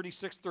 verse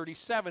 36,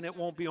 37. It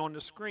won't be on the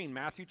screen.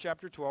 Matthew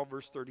chapter 12,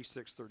 verse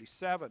 36,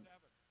 37.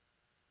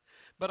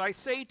 But I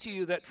say to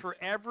you that for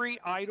every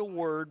idle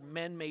word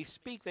men may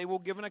speak, they will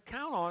give an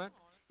account on it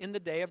in the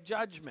day of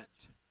judgment.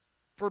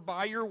 For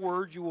by your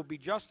words you will be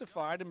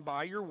justified, and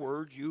by your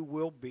words you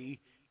will be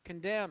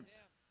condemned.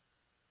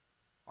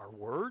 Our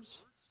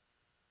words?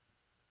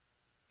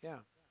 Yeah.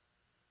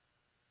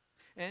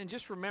 And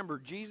just remember,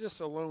 Jesus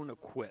alone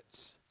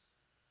acquits.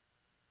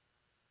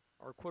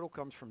 Our acquittal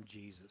comes from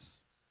Jesus.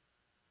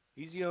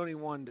 He's the only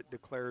one that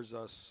declares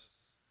us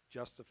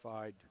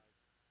justified,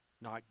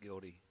 not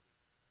guilty.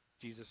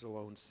 Jesus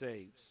alone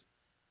saves.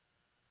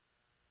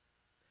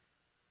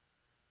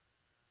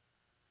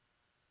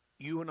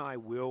 You and I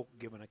will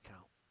give an account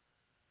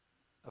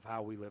of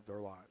how we lived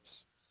our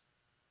lives,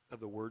 of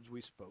the words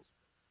we spoke,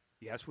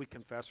 Yes, we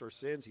confess our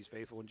sins. He's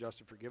faithful and just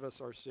to forgive us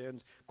our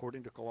sins.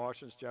 According to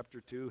Colossians chapter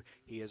 2,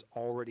 he has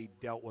already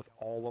dealt with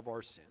all of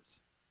our sins.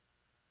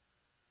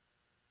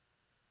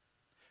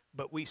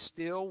 But we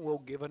still will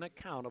give an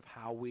account of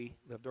how we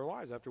lived our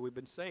lives after we've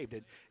been saved.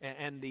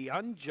 And the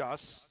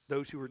unjust,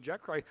 those who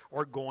reject Christ,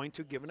 are going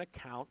to give an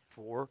account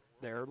for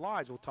their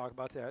lives. We'll talk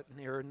about that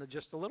here in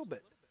just a little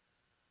bit.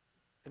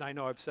 And I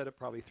know I've said it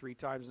probably 3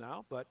 times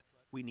now, but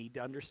we need to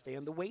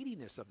understand the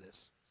weightiness of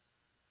this.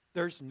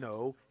 There's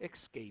no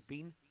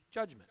escaping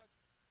judgment.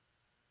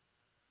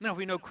 Now, if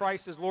we know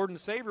Christ as Lord and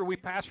Savior, we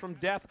pass from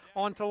death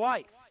on to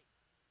life.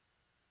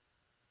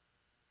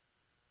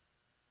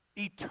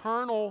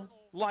 Eternal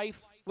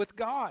life with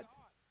God.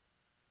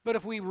 But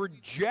if we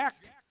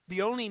reject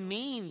the only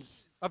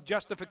means of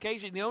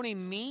justification, the only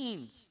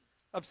means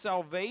of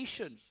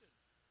salvation,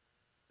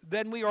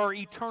 then we are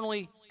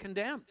eternally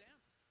condemned.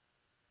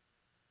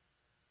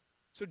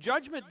 So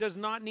judgment does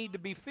not need to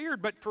be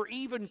feared, but for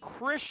even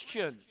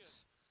Christians,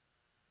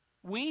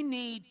 we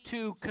need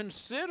to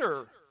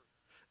consider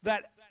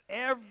that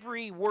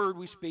every word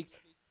we speak,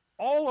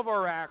 all of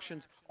our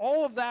actions,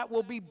 all of that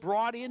will be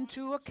brought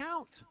into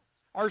account.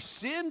 Our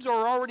sins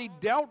are already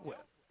dealt with.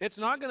 It's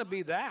not going to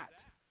be that.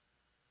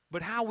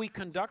 But how we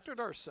conducted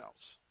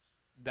ourselves,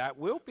 that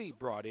will be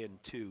brought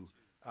into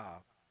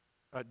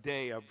a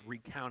day of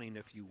recounting,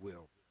 if you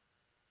will.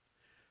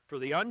 For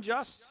the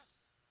unjust,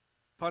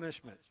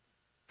 punishment.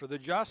 For the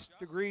just,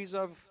 degrees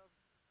of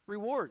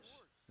rewards.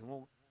 And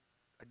we'll,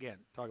 again,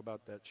 talk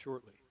about that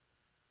shortly.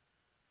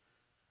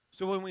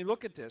 So when we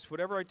look at this,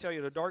 whatever I tell you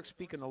in the dark,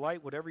 speak in the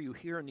light. Whatever you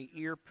hear in the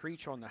ear,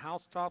 preach on the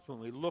housetops. When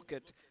we look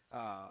at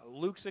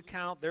Luke's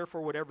account,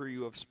 therefore whatever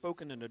you have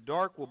spoken in the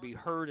dark will be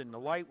heard in the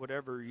light.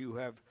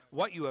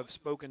 What you have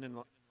spoken in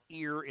the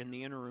ear in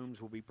the inner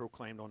rooms will be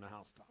proclaimed on the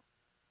housetops.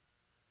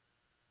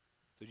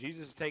 So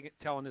Jesus is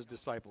telling his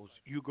disciples,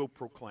 you go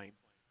proclaim.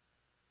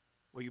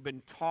 Well, you've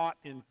been taught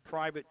in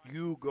private,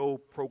 you go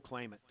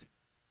proclaim it.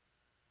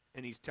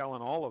 And he's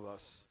telling all of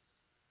us,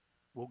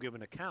 we'll give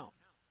an account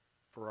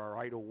for our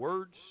idle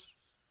words,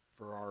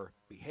 for our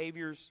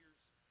behaviors.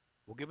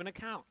 We'll give an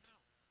account.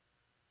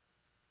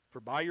 For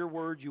by your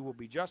words you will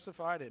be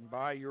justified, and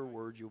by your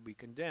words you will be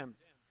condemned.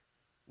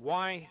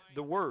 Why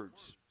the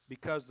words?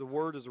 Because the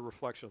word is a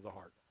reflection of the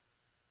heart.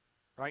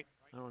 Right?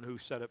 I don't know who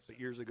said it, but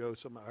years ago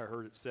I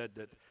heard it said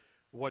that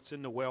what's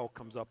in the well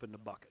comes up in the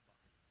bucket.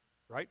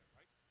 Right?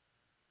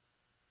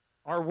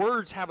 Our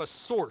words have a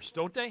source,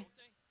 don't they?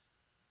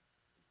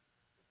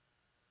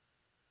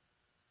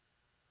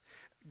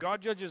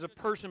 God judges a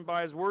person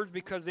by his words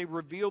because they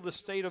reveal the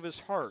state of his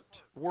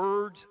heart.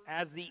 Words,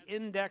 as the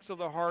index of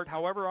the heart,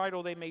 however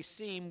idle they may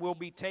seem, will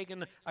be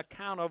taken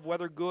account of,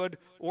 whether good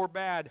or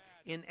bad,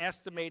 in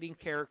estimating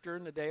character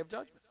in the day of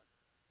judgment.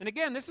 And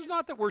again, this is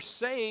not that we're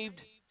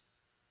saved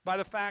by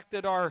the fact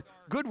that our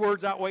good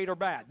words outweigh our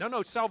bad.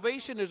 No,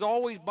 salvation is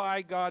always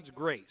by God's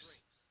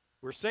grace.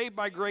 We're saved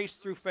by grace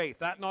through faith,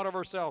 that not of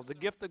ourselves, the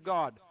gift of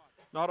God,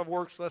 not of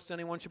works, lest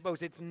anyone should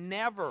boast. It's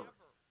never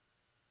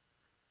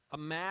a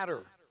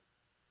matter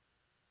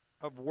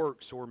of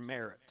works or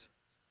merit.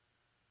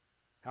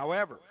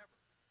 However,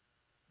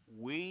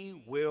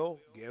 we will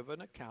give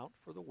an account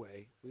for the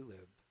way we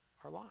lived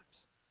our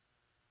lives.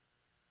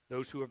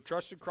 Those who have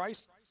trusted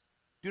Christ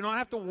do not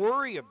have to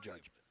worry of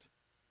judgment.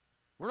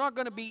 We're not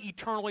going to be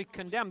eternally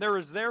condemned. There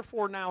is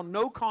therefore now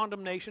no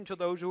condemnation to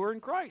those who are in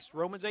Christ.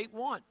 Romans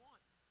 8:1.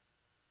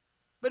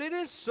 But it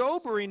is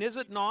sobering, is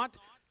it not,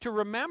 to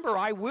remember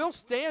I will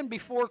stand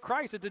before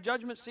Christ at the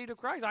judgment seat of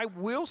Christ. I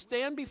will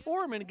stand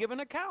before him and give an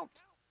account.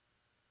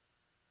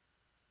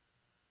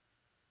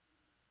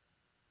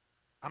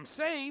 I'm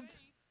saved,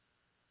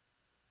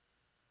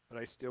 but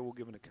I still will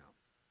give an account.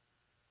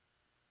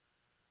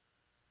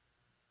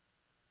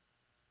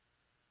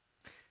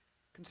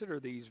 Consider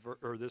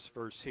this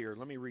verse here.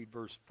 Let me read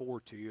verse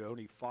 4 to you.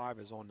 Only 5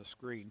 is on the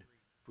screen,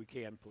 if we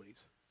can,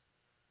 please.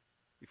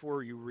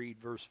 Before you read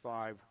verse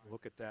 5,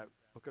 look at that.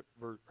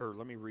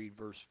 Let me read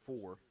verse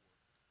 4.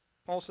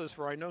 Paul says,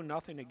 "For I know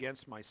nothing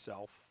against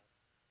myself,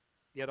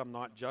 yet I'm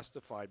not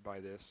justified by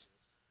this.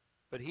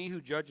 But he who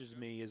judges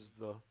me is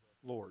the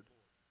Lord."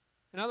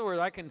 In other words,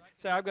 I can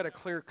say I've got a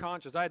clear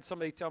conscience. I had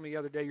somebody tell me the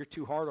other day, you're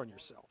too hard on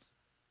yourself.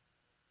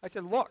 I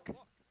said, look,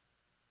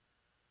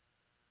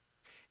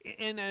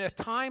 in a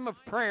time of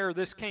prayer,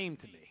 this came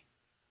to me.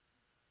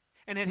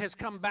 And it has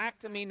come back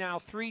to me now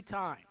 3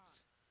 times.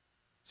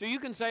 So you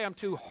can say I'm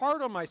too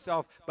hard on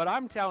myself, but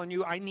I'm telling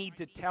you, I need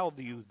to tell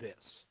you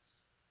this.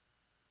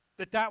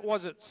 That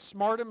wasn't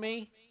smart of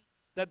me.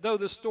 That though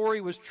the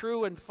story was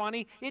true and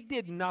funny, it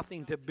did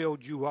nothing to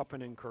build you up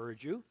and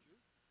encourage you.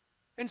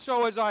 And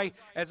so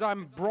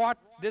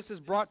this is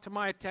brought to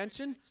my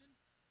attention,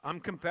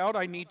 I'm compelled,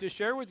 I need to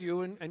share with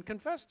you and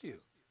confess to you.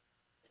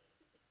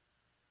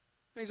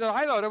 And he said,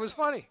 I thought it was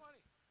funny.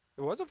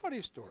 It was a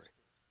funny story.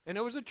 And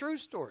it was a true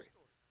story.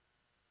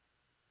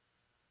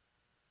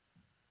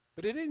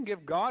 But it didn't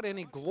give God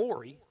any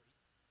glory.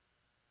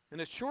 And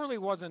it surely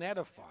wasn't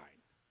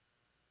edifying.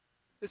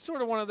 It's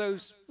sort of one of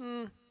those,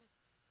 And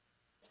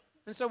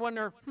so when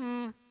they're,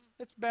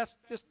 it's best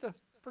just to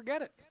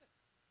forget it.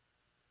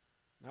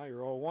 Now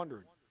you're all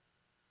wondering.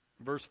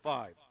 Verse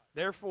 5.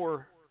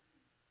 Therefore,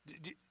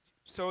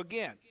 so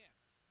again,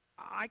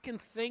 I can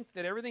think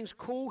that everything's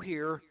cool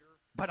here,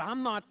 but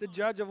I'm not the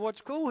judge of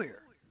what's cool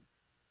here.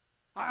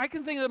 I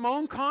can think that my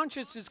own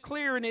conscience is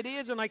clear, and it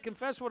is, and I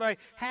confess what I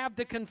have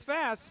to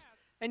confess,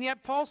 and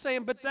yet Paul's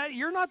saying, but that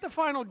you're not the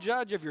final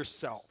judge of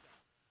yourself.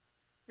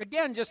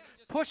 Again, just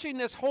pushing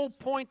this whole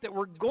point that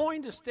we're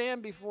going to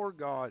stand before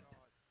God.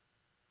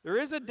 There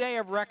is a day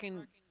of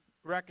reckoning.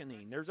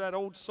 There's that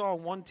old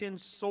song, 110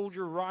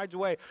 soldier rides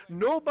away.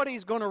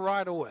 Nobody's going to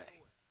ride away.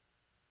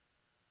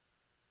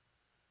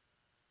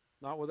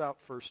 Not without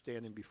first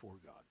standing before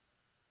God.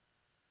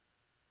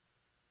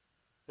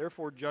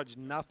 Therefore, judge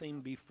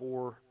nothing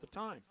before the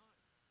time.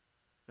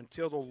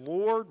 Until the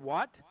Lord,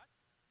 what?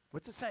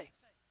 What's it say?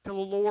 Till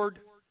the Lord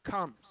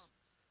comes.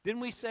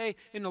 Didn't we say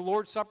in the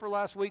Lord's Supper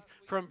last week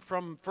from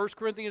 1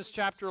 Corinthians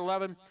chapter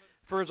 11,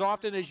 for as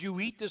often as you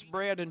eat this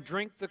bread and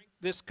drink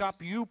this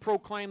cup, you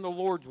proclaim the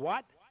Lord's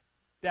what?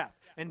 Death.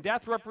 And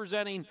death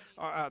representing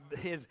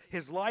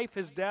his life,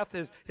 his death,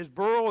 his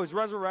burial, his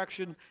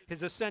resurrection,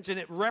 his ascension.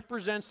 It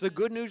represents the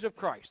good news of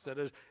Christ. That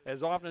is,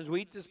 as often as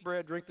we eat this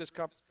bread, drink this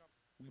cup,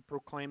 we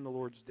proclaim the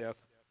Lord's death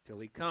till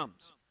he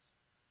comes.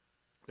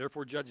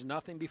 Therefore, judge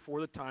nothing before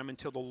the time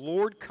until the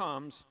Lord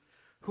comes,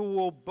 who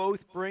will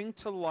both bring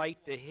to light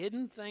the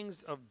hidden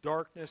things of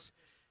darkness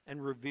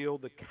and reveal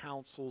the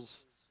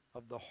counsels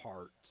of the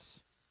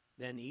hearts.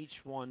 Then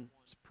each one's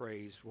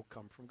praise will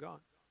come from God.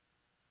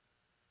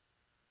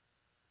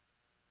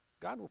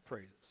 God will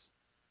praise us.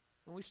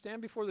 When we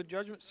stand before the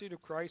judgment seat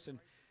of Christ, and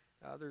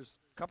there's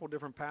a couple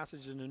different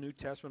passages in the New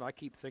Testament. I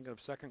keep thinking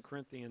of 2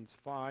 Corinthians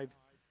 5.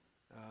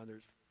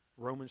 There's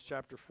Romans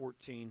chapter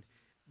 14.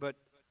 But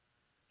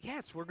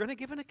yes, we're going to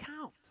give an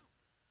account.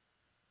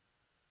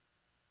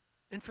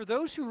 And for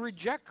those who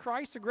reject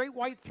Christ, the great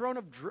white throne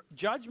of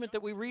judgment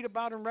that we read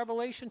about in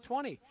Revelation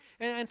 20.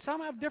 And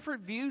some have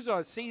different views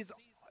on it,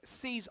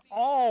 sees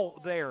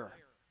all there.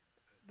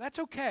 That's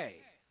okay.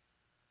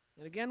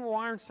 And again, we'll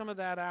iron some of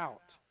that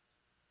out.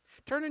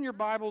 Turn in your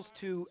Bibles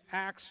to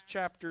Acts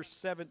chapter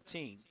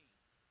 17.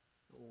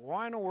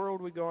 Why in the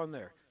world are we going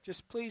there?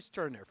 Just please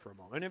turn there for a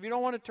moment. And if you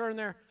don't want to turn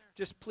there,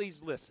 just please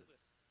listen.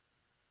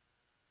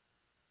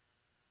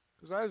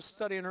 Because I was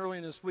studying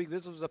earlier this week,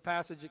 this was a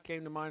passage that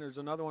came to mind. There's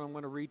another one I'm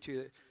going to read to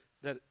you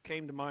that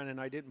came to mind, and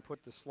I didn't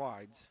put the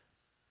slides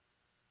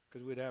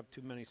because we'd have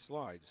too many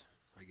slides,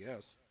 I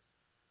guess.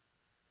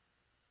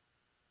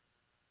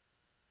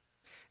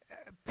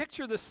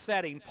 Picture the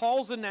setting.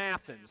 Paul's in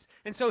Athens.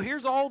 And so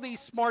here's all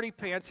these smarty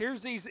pants.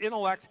 Here's these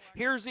intellects.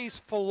 Here's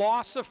these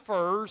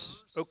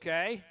philosophers,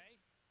 okay?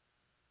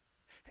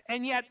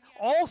 And yet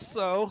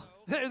also,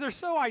 they're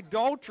so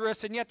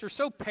idolatrous, and yet they're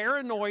so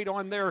paranoid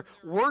on their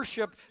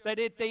worship that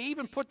they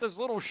even put this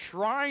little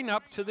shrine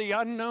up to the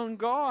unknown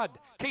God.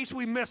 In case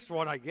we missed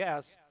one, I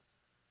guess.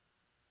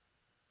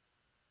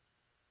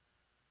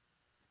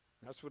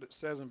 That's what it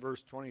says in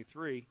verse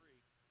 23.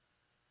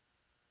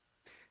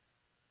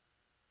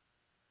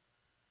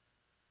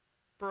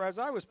 For as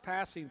I was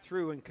passing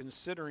through and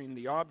considering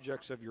the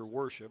objects of your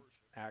worship,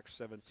 Acts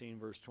 17,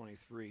 verse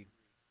 23,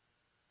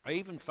 I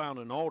even found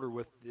an altar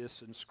with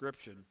this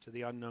inscription, to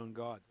the unknown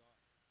God.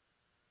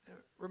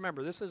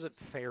 Remember, this isn't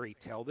fairy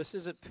tale. This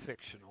isn't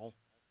fictional.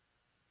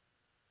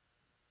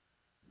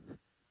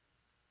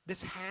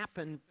 This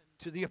happened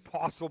to the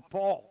Apostle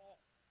Paul.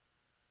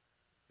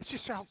 It's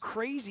just how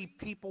crazy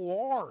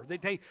people are.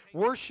 They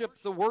worship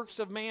the works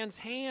of man's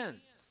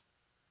hands.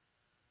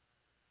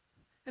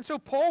 And so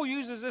Paul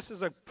uses this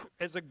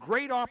as a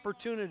great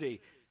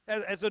opportunity,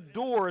 as a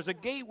door, as a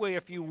gateway,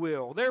 if you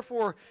will.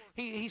 Therefore,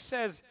 he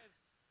says,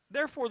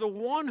 therefore, the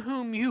one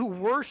whom you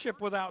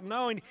worship without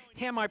knowing,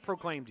 him I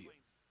proclaim to you.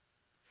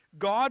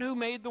 God who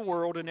made the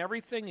world and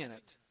everything in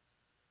it,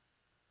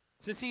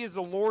 since he is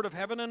the Lord of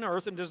heaven and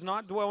earth and does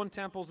not dwell in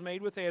temples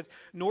made with hands,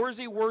 nor is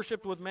he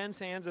worshipped with men's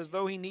hands as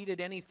though he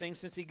needed anything,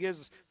 since he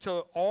gives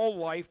to all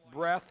life,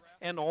 breath,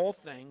 and all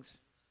things.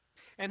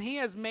 And he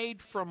has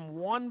made from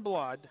one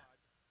blood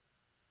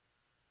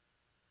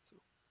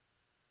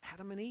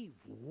Adam and Eve,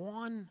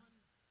 one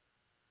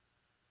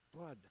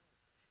blood.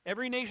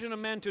 Every nation of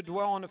men to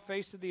dwell on the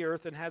face of the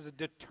earth, and has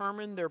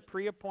determined their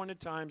pre-appointed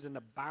times and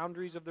the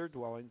boundaries of their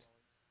dwellings,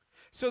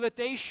 so that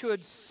they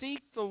should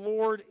seek the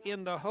Lord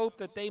in the hope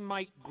that they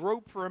might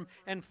grope for him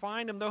and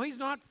find him, though he's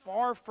not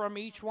far from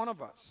each one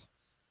of us.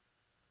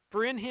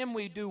 For in him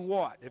we do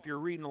what? If you're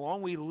reading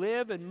along, we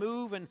live and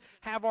move and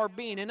have our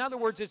being. In other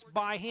words, it's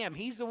by him.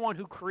 He's the one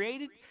who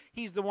created.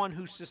 He's the one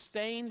who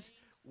sustains.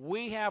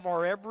 We have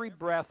our every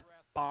breath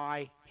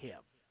by him.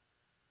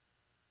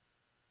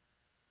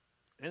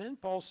 And then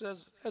Paul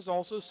says, as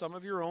also some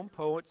of your own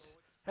poets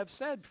have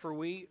said, for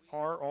we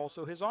are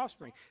also his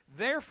offspring.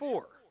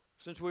 Therefore,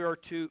 since we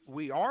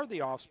are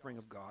the offspring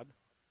of God,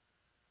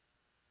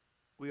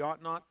 we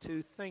ought not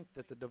to think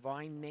that the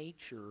divine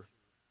nature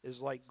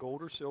is like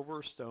gold or silver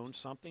or stone,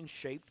 something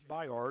shaped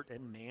by art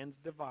and man's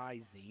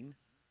devising.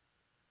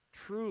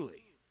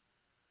 Truly,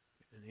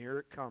 And here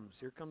it comes.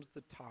 Here comes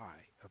the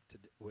tie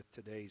with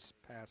today's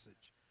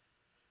passage.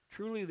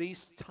 Truly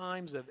these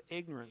times of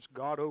ignorance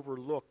God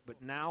overlooked,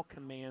 but now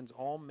commands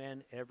all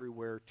men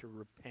everywhere to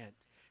repent,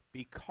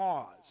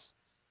 because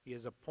he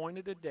has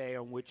appointed a day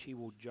on which he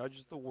will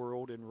judge the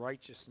world in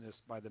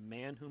righteousness by the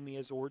man whom he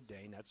has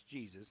ordained, that's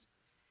Jesus.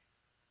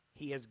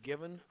 He has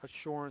given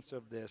assurance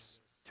of this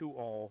to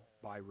all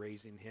by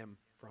raising him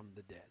from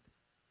the dead.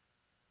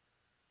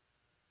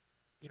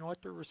 You know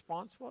what their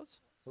response was?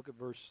 Look at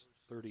verse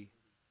 32.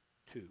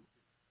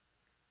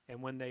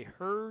 And when they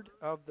heard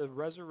of the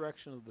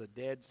resurrection of the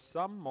dead,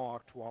 some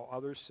mocked, while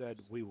others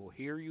said, we will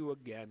hear you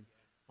again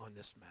on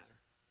this matter.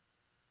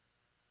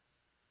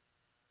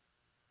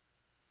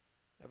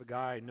 I have a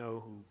guy I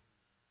know who,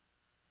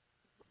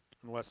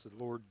 unless the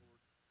Lord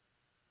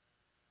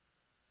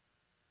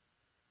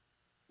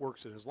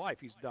works in his life,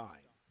 he's dying.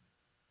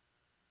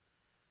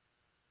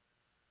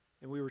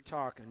 And we were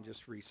talking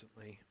just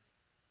recently.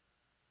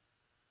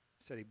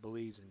 He said he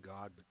believes in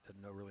God, but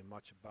doesn't know really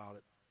much about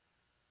it.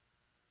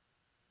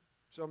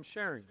 So I'm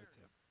sharing with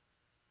him.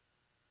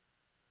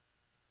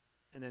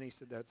 And then he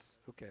said, that's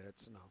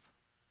enough.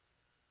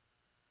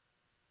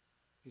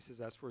 He says,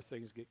 that's where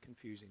things get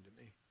confusing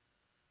to me.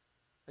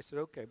 I said,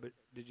 okay, but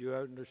did you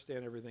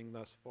understand everything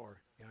thus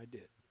far? Yeah, I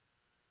did.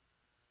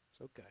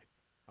 It's okay.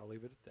 I'll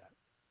leave it at that.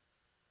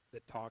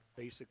 That talked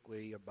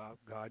basically about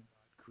God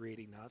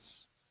creating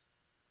us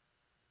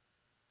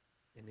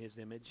in his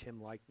image,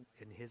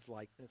 in his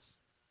likeness,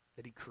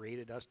 that he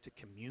created us to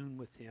commune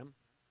with him,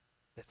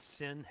 that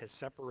sin has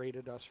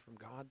separated us from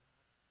God,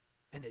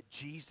 and that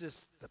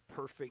Jesus, the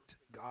perfect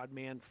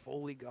God-man,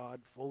 fully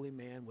God, fully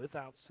man,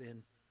 without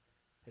sin,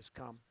 has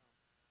come.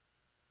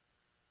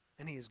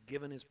 And he has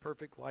given his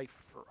perfect life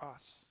for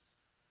us.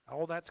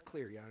 All that's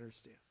clear, you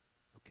understand.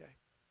 Okay,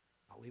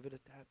 I'll leave it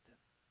at that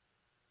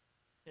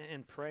then.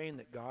 And praying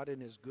that God in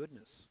his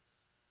goodness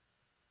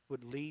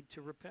would lead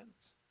to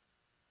repentance.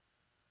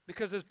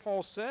 Because as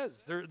Paul says,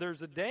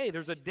 there's a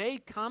day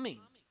coming.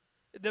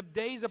 The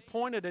day's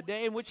appointed, a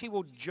day in which he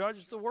will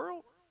judge the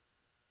world.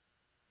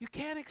 You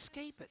can't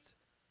escape it.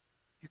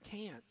 You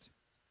can't.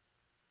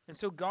 And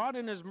so God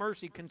in his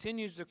mercy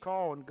continues to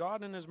call, and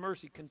God in his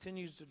mercy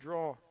continues to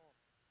draw.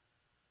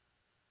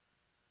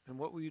 And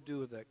what will you do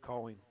with that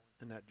calling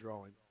and that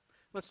drawing?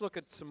 Let's look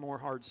at some more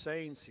hard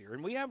sayings here.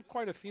 And we have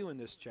quite a few in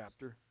this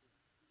chapter.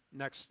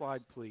 Next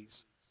slide,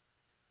 please.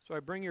 So I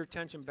bring your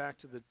attention back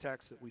to the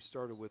text that we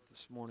started with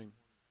this morning.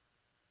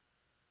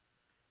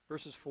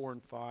 Verses 4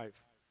 and 5.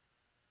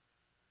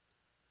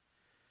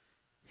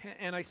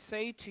 And I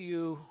say to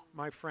you,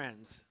 my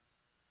friends,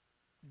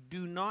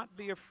 do not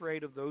be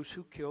afraid of those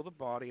who kill the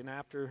body, and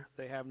after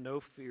they have no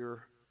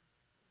fear,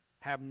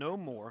 have no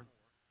more,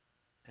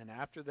 and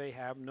after they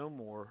have no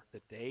more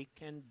that they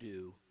can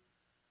do.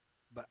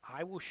 But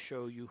I will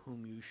show you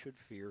whom you should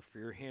fear.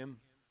 Fear him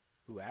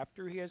who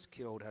after he has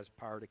killed has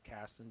power to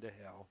cast into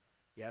hell.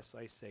 Yes,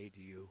 I say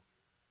to you,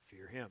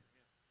 fear him.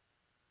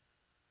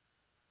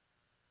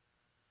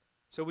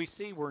 So we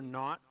see we're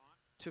not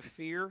to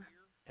fear,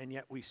 and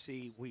yet we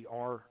see we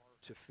are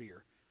to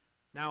fear.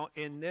 Now,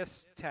 in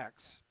this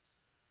text,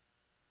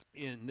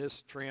 in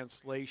this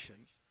translation,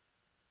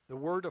 the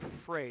word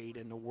afraid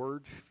and the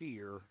word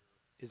fear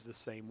is the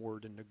same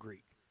word in the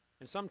Greek.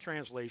 And some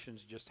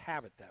translations just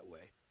have it that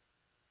way.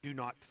 Do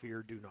not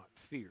fear, do not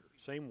fear.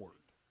 Same word.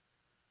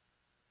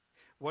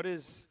 What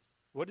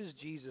is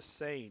Jesus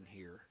saying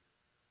here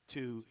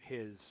to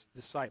his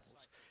disciples?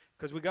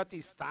 Because we got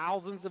these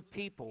thousands of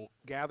people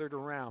gathered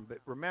around, but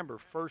remember,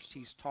 first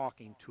he's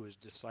talking to his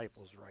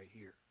disciples right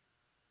here.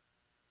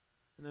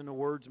 And then the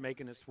word's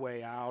making its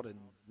way out, and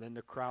then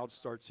the crowd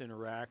starts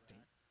interacting.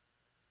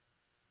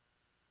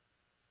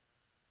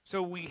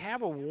 So we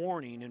have a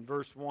warning in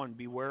verse 1,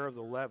 beware of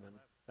the leaven.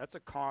 That's a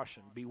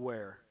caution,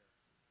 beware,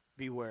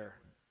 beware.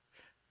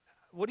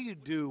 What do you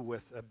do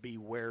with a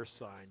beware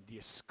sign? Do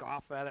you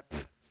scoff at it?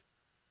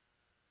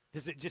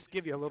 Does it just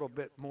give you a little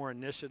bit more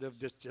initiative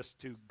just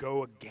to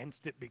go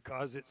against it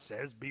because it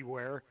says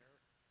beware?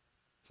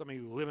 Some of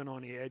you living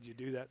on the edge, you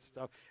do that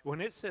stuff.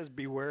 When it says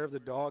beware of the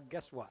dog,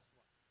 guess what?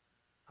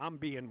 I'm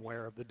being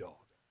aware of the dog.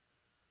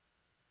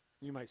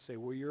 You might say,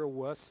 well, you're a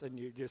wuss and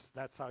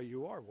that's how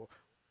you are. Well,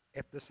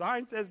 if the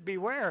sign says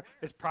beware,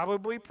 it's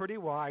probably pretty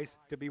wise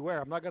to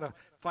beware. I'm not going to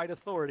fight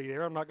authority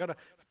there. I'm not going to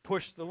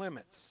push the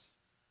limits.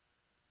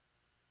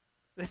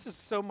 This is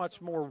so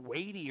much more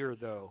weightier,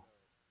 though.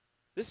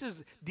 This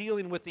is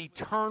dealing with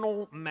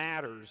eternal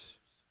matters.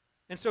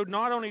 And so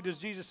not only does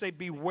Jesus say,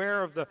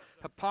 beware of the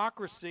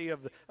hypocrisy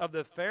of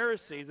the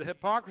Pharisees, the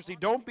hypocrisy,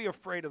 don't be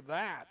afraid of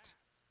that,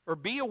 or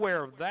be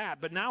aware of that.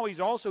 But now he's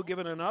also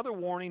given another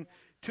warning,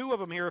 two of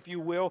them here, if you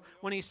will,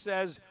 when he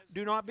says,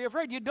 do not be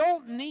afraid. You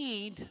don't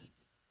need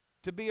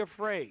to be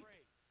afraid.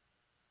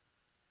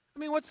 I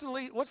mean, what's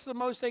the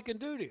most they can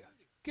do to you?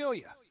 Kill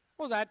you.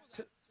 Well, that,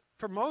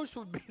 for most,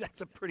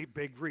 that's a pretty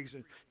big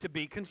reason to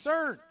be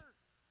concerned.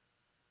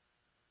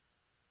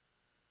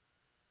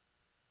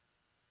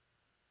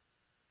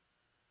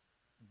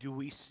 Do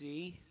we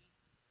see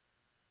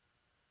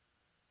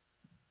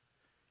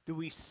Do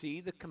we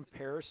see the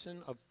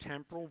comparison of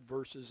temporal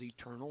versus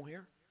eternal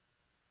here?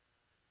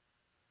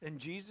 And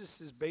Jesus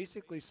is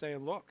basically saying,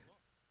 look,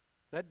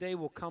 that day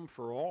will come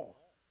for all.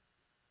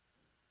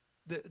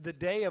 The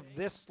day of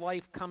this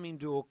life coming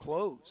to a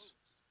close.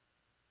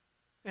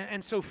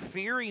 And so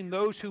fearing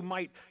those who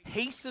might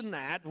hasten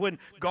that, when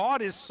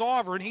God is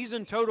sovereign, He's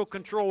in total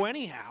control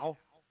anyhow,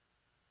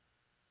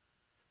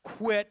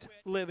 quit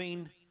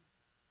living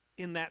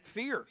in that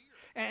fear.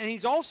 And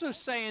He's also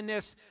saying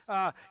this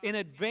in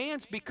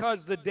advance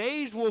because the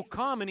days will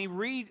come,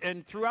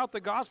 and throughout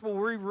the gospel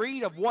we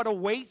read of what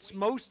awaits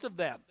most of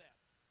them.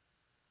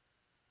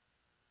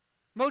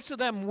 Most of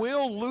them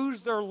will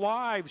lose their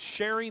lives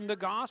sharing the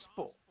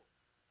gospel.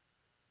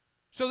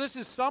 So this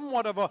is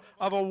somewhat of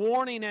a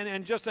warning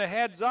and just a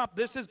heads up.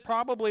 This is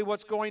probably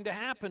what's going to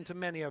happen to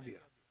many of you.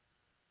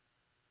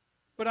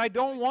 But I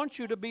don't want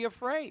you to be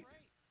afraid.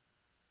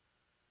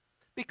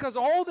 Because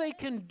all they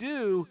can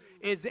do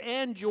is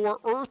end your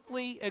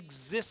earthly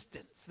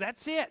existence.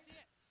 That's it.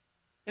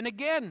 And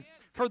again,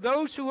 for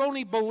those who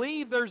only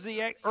believe there's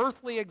the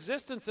earthly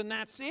existence and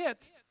that's it,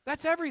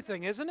 that's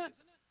everything, isn't it?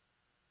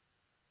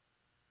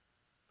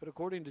 But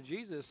according to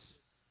Jesus,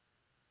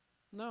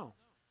 no.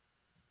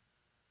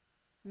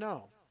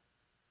 No.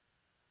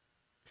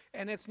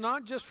 And it's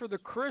not just for the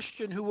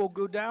Christian who will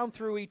go down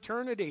through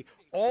eternity.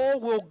 All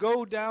will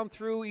go down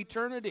through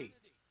eternity.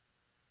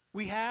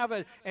 We have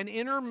an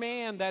inner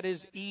man that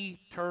is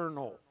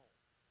eternal.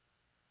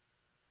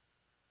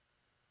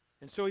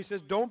 And so he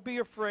says, don't be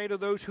afraid of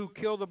those who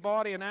kill the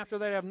body, and after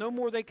that have no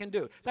more they can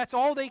do. That's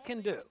all they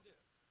can do.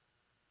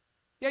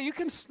 Yeah, you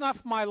can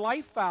snuff my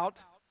life out.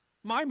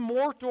 My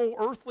mortal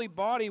earthly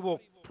body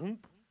will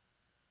poop.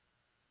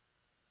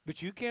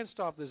 But you can't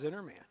stop this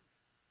inner man.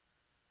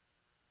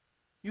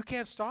 You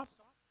can't stop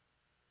them.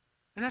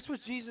 And that's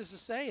what Jesus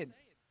is saying.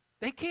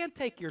 They can't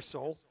take your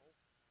soul.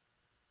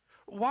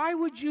 Why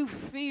would you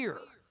fear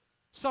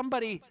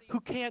somebody who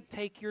can't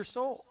take your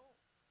soul?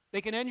 They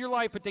can end your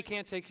life, but they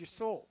can't take your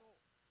soul.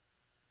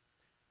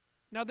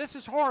 Now, this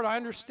is hard. I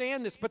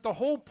understand this. But the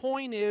whole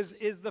point is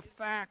the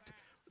fact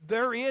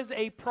there is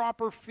a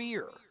proper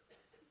fear.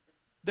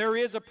 There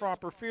is a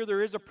proper fear.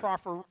 There is a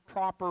proper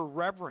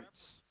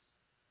reverence.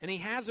 And he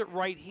has it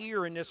right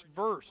here in this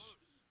verse.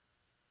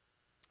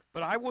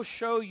 But I will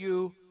show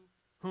you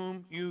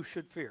whom you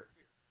should fear.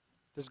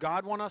 Does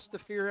God want us to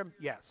fear him?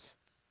 Yes.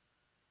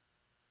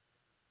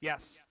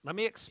 Yes. Let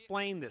me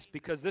explain this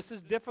because this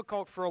is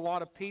difficult for a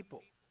lot of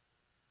people.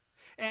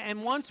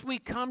 And once we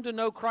come to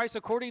know Christ,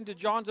 according to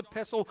John's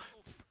epistle,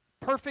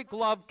 perfect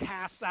love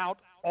casts out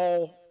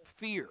all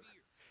fear.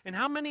 And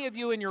how many of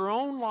you in your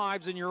own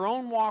lives, in your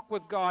own walk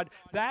with God,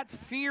 that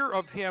fear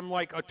of him,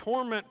 like a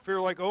torment fear,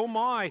 like, oh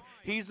my,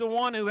 he's the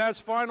one who has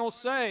final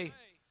say,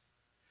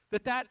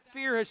 that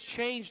fear has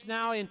changed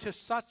now into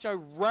such a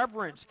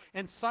reverence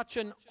and such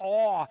an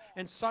awe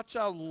and such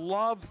a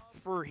love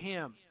for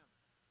him.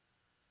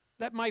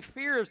 That my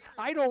fear is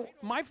I don't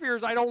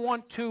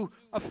want to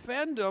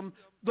offend him,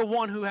 the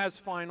one who has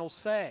final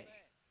say.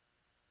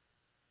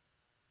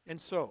 And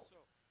so,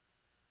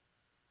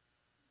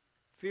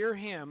 fear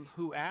him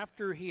who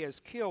after he has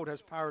killed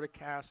has power to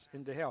cast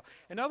into hell.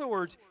 In other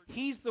words,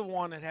 he's the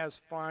one that has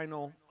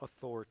final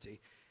authority.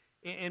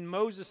 In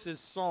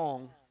Moses'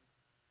 song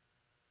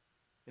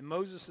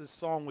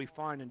we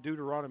find in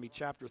Deuteronomy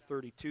chapter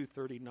 32,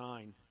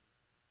 39,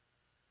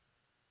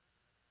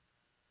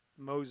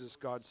 Moses,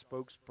 God's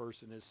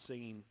spokesperson, is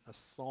singing a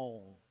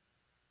song.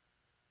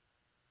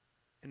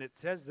 And it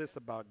says this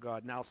about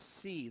God, now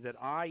see that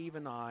I,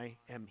 even I,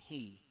 am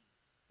he,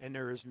 and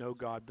there is no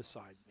God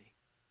beside me.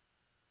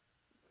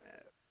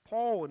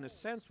 Paul, in a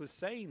sense, was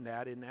saying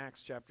that in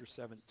Acts chapter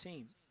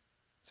 17.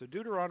 So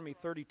Deuteronomy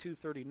 32,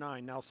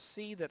 39, now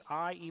see that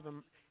I,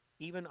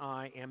 even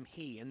I, am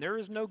he, and there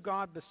is no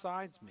God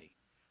besides me.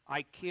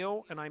 I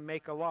kill and I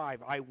make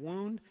alive. I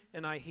wound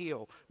and I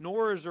heal.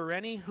 Nor is there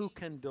any who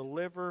can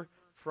deliver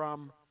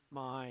from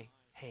my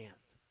hand.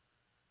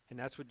 And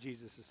that's what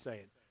Jesus is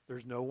saying.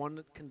 There's no one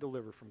that can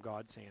deliver from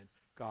God's hand.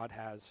 God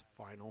has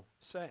final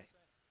say.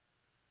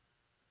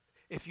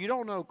 If you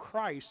don't know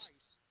Christ,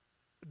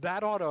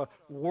 that ought to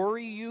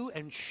worry you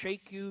and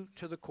shake you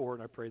to the core,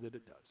 and I pray that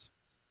it does.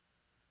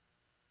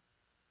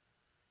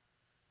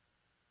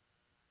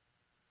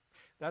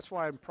 That's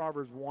why in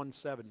Proverbs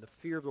 1:7, the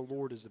fear of the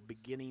Lord is the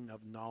beginning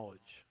of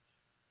knowledge.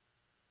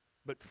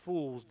 But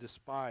fools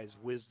despise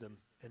wisdom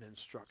and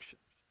instruction.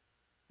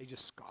 They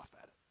just scoff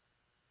at it.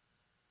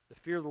 The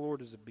fear of the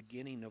Lord is the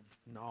beginning of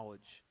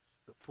knowledge,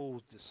 but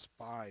fools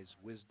despise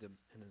wisdom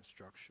and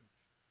instruction.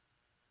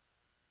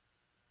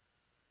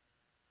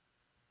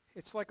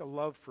 It's like a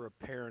love for a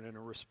parent and a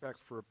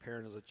respect for a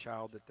parent as a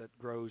child that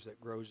grows.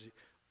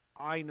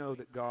 I know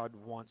that God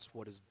wants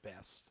what is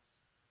best.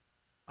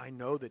 I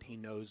know that he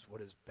knows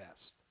what is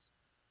best.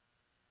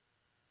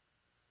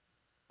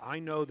 I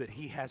know that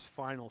he has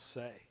final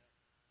say.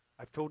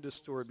 I've told this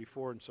story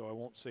before, and so I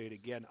won't say it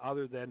again,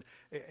 other than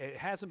it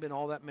hasn't been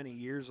all that many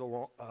years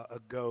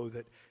ago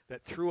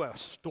that through a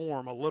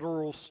storm, a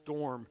literal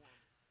storm,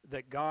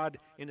 that God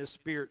in his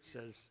spirit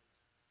says,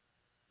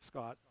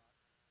 Scott,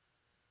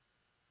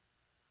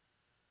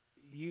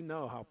 you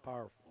know how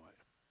powerful I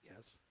am.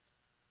 Yes.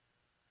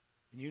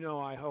 And you know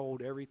I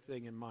hold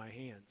everything in my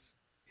hands.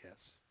 Yes.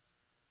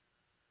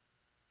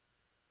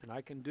 And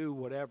I can do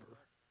whatever.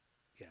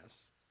 Yes.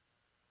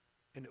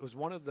 And it was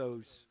one of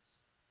those,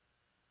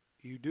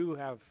 you do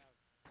have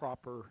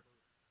proper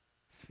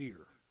fear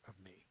of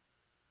me.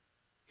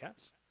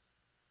 Yes.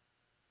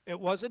 It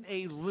wasn't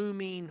a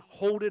looming,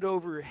 hold it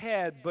over your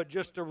head, but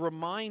just a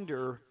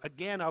reminder,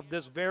 again, of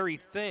this very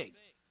thing.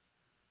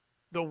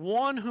 The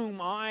one whom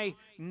I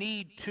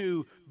need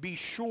to be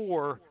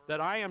sure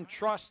that I am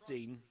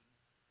trusting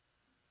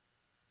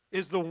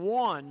is the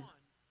one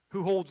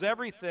who holds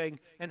everything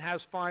and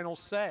has final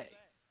say.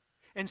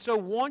 And so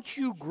once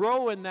you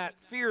grow in that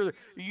fear,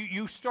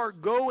 you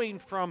start going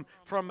from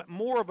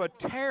more of a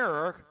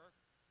terror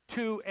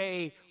to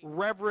a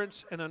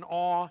reverence and an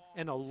awe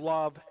and a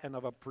love and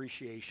of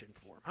appreciation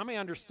for him. How many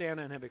understand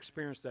and have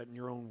experienced that in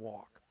your own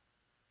walk?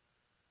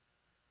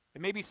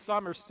 And maybe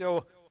some are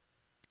still,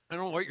 I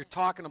don't know what you're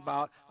talking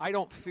about. I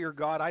don't fear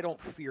God. I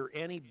don't fear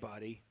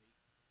anybody.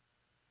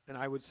 And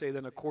I would say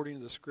then according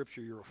to the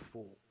Scripture, you're a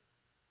fool.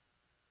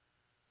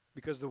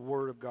 Because the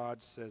Word of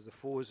God says the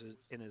fool is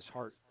in his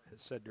heart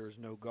has said there is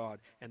no God.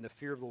 And the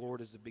fear of the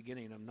Lord is the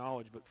beginning of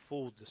knowledge, but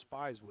fools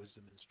despise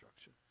wisdom and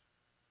instruction.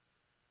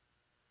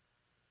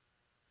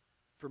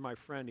 For my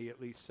friend, he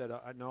at least said,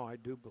 I know I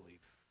do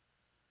believe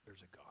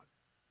there's a God.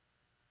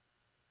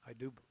 I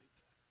do believe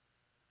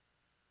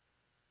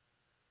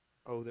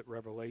that. Oh, that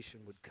revelation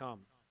would come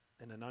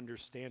and an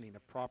understanding,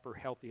 a proper,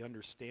 healthy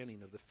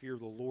understanding of the fear of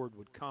the Lord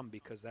would come,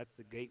 because that's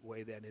the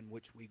gateway then in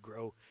which we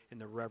grow in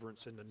the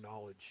reverence and the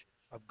knowledge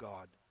of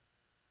God.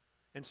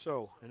 And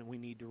so, and we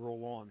need to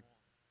roll on.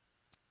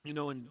 You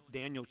know, in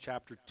Daniel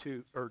chapter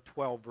 2 or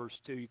 12 verse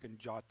 2, you can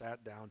jot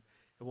that down.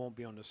 It won't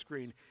be on the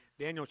screen.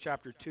 Daniel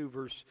chapter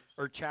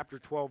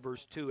 12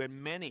 verse 2,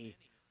 and many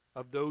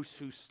of those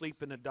who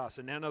sleep in the dust,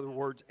 and in other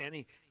words,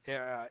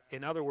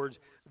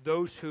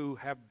 those who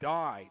have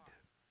died,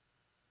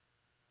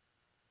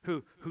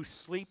 who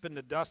sleep in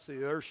the dust of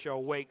the earth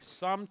shall wake,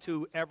 some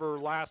to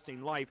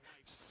everlasting life,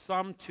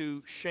 some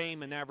to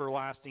shame and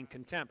everlasting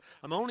contempt.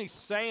 I'm only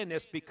saying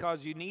this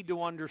because you need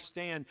to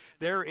understand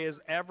there is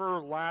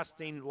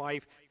everlasting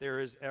life, there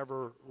is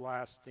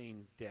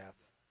everlasting death,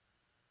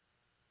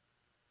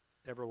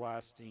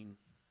 everlasting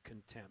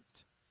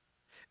contempt.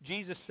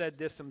 Jesus said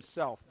this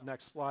himself.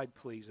 Next slide,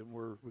 please, and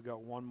we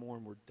got one more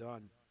and we're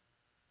done.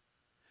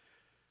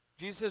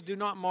 Jesus says, do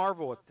not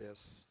marvel at this.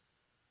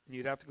 And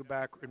you'd have to go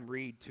back and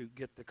read to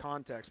get the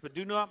context. But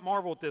do not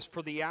marvel at this,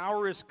 for the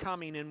hour is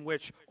coming in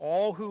which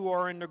all who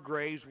are in the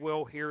graves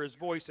will hear his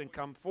voice and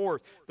come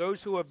forth.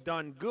 Those who have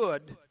done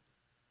good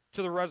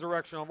to the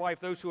resurrection of life,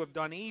 those who have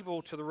done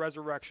evil to the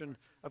resurrection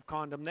of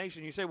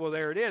condemnation. You say, well,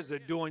 there it is, they're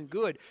doing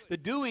good. The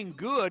doing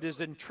good is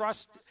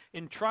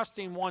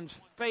entrusting one's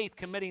faith,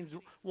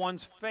 committing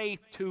one's faith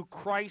to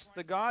Christ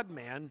the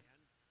God-man,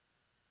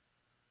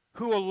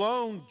 who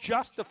alone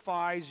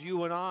justifies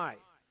you and I,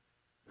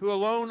 who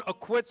alone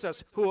acquits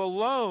us, who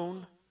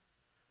alone,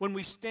 when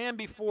we stand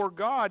before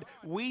God,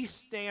 we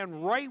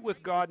stand right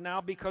with God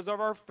now because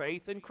of our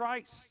faith in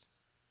Christ.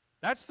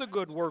 That's the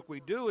good work we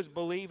do, is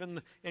believe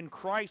in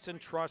Christ and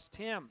trust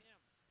him.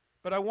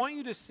 But I want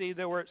you to see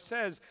that where it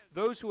says,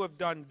 those who have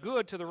done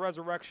good to the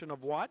resurrection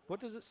of what? What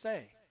does it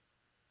say?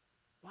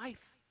 Life.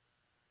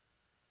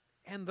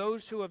 And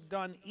those who have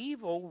done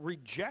evil,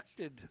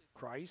 rejected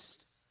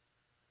Christ,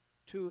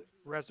 to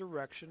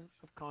resurrection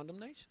of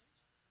condemnation.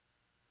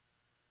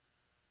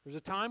 There's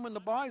a time when the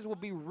bodies will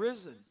be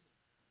risen,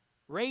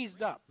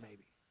 raised up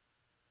maybe,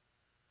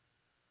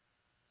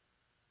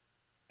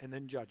 and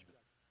then judgment.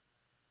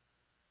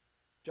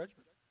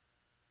 Judgment.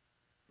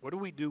 What do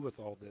we do with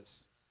all this?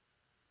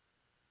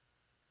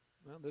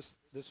 Well,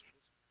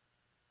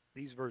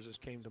 these verses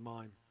came to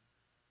mind.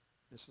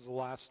 This is the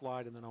last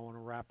slide, and then I want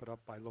to wrap it up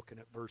by looking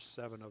at verse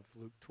 7 of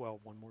Luke 12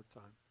 one more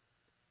time.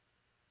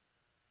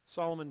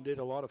 Solomon did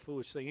a lot of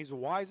foolish things. He's the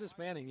wisest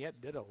man, and yet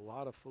did a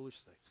lot of foolish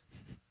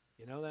things.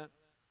 You know that?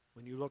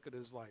 When you look at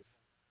his life.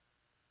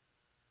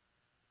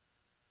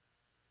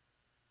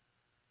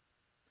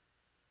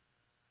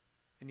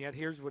 And yet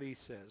here's what he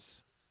says.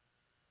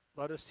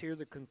 Let us hear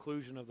the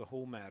conclusion of the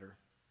whole matter.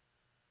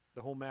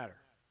 The whole matter.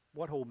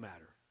 What whole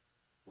matter?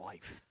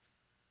 Life.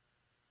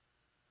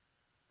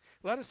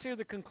 Let us hear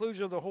the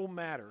conclusion of the whole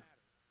matter.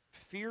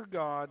 Fear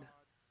God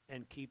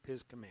and keep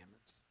his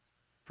commandments.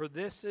 For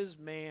this is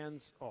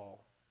man's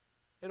all.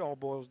 It all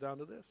boils down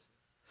to this.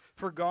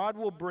 For God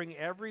will bring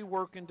every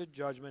work into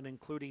judgment,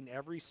 including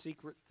every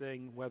secret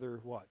thing, whether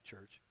what,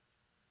 church?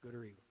 Good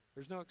or evil.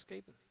 There's no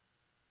escaping it.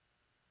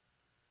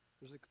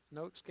 There's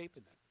no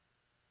escaping it.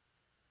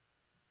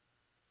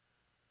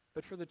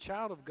 But for the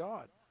child of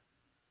God,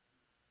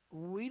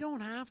 we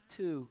don't have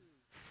to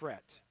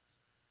fret.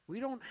 We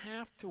don't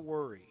have to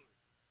worry.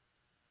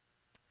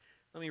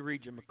 Let me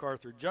read you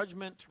MacArthur.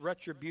 Judgment,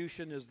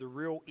 retribution is the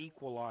real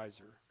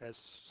equalizer, as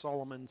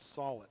Solomon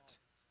saw it.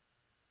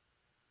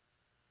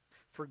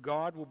 For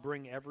God will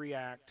bring every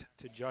act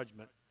to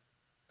judgment.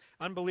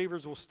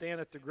 Unbelievers will stand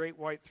at the great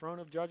white throne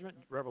of judgment,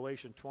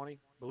 Revelation 20.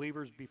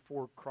 Believers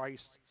before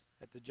Christ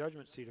at the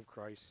judgment seat of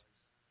Christ,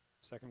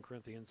 2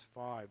 Corinthians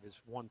 5 is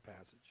one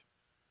passage.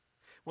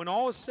 When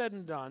all is said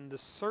and done, the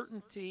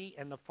certainty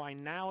and the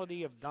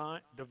finality of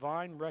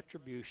divine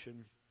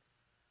retribution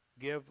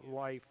give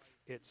life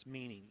its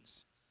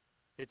meanings,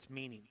 its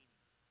meaning.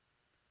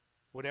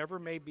 Whatever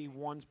may be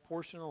one's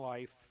portion of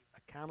life,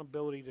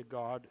 accountability to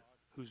God,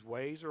 whose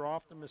ways are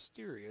often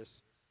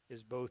mysterious,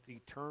 is both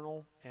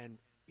eternal and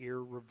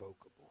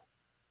irrevocable.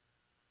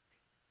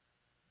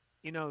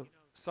 You know,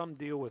 some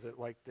deal with it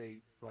like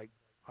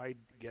I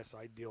guess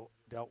I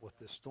dealt with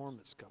this storm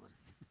that's coming.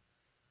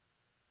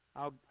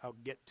 I'll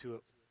get to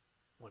it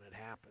when it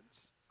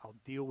happens. I'll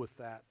deal with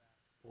that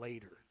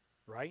later,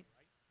 right?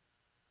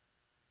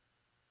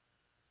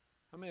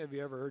 How many of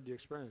you ever heard the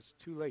expression, it's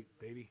too late,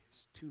 baby,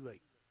 it's too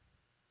late?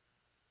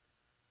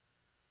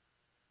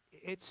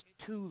 It's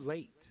too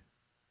late.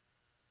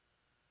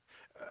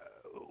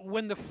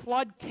 When the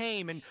flood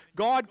came and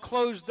God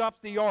closed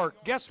up the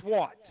ark, guess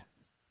what?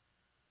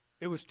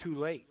 It was too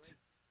late.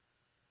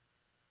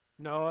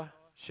 Noah,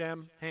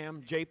 Shem,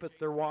 Ham, Japheth,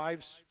 their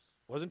wives,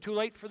 wasn't too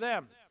late for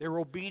them. They were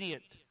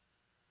obedient.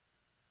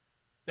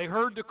 They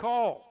heard the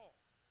call.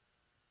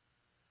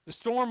 The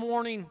storm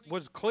warning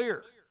was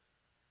clear.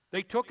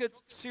 They took it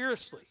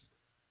seriously.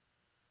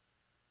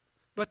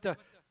 But the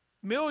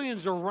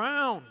millions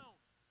around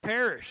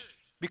perished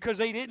because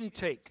they didn't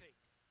take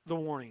the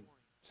warning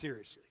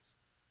seriously.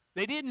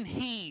 They didn't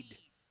heed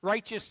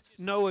righteous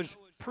Noah's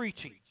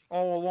preaching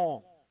all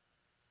along.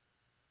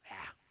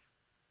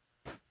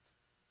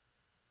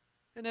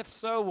 And if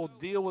so, we'll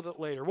deal with it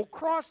later. We'll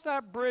cross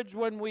that bridge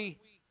when we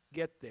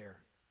get there.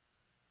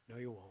 No,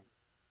 you won't.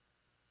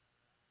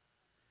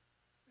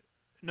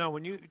 No,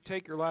 when you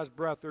take your last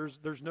breath,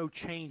 there's no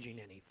changing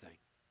anything.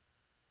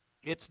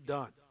 It's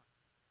done.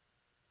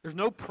 There's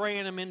no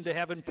praying them into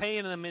heaven,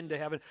 paying them into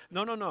heaven.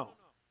 No.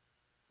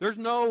 There's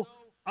no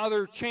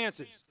other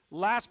chances.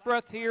 Last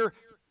breath here,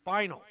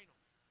 final.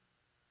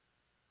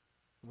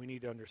 We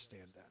need to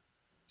understand that.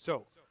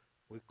 So,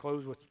 we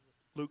close with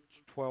Luke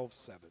 12:7.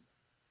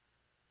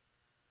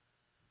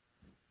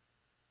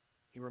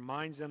 He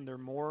reminds them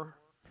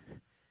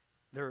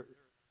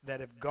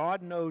that if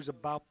God knows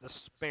about the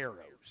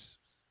sparrows,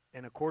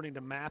 and according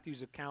to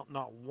Matthew's account,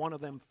 not one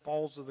of them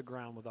falls to the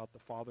ground without the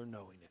Father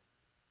knowing it.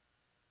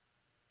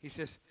 He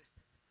says,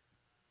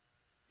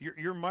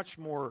 you're much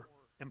more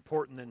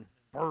important than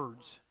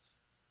birds.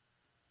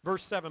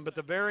 Verse 7, but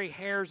the very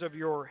hairs of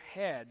your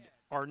head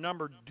are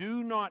numbered.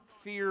 Do not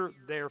fear,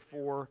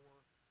 therefore,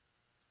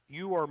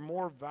 you are of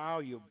more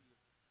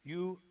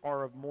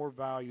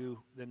value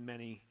than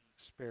many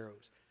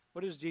sparrows.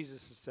 What is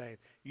Jesus saying?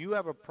 You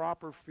have a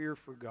proper fear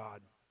for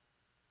God,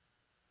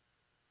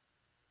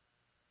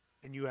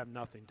 and you have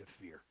nothing to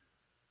fear.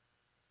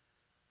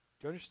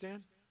 Do you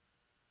understand?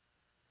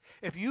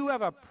 If you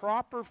have a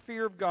proper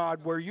fear of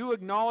God where you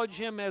acknowledge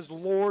Him as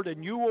Lord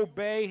and you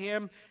obey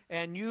Him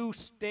and you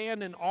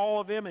stand in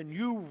awe of Him and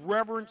you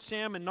reverence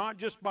Him, and not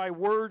just by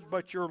words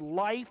but your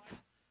life,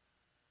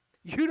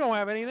 you don't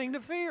have anything to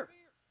fear.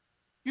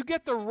 You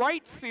get the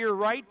right fear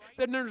right,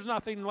 then there's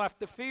nothing left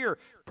to fear.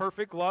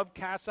 Perfect love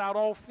casts out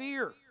all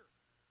fear.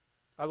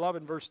 I love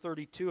in verse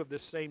 32 of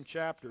this same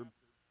chapter.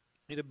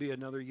 It'll be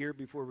another year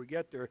before we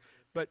get there.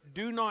 But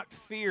do not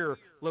fear,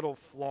 little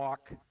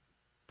flock,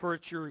 for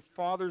it's your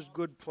Father's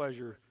good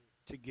pleasure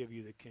to give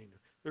you the kingdom.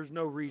 There's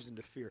no reason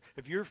to fear.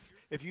 If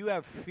you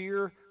have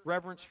fear,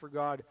 reverence for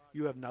God,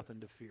 you have nothing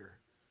to fear.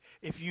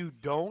 If you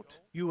don't,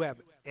 you have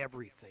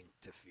everything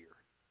to fear.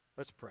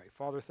 Let's pray.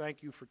 Father,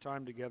 thank you for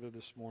time together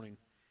this morning.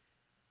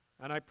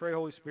 And I pray,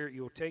 Holy Spirit,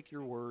 you will take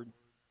your word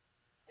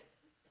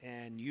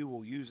and you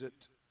will use it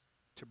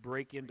to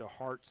break into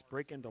hearts,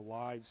 break into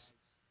lives.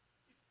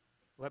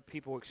 Let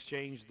people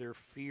exchange their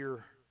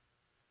fears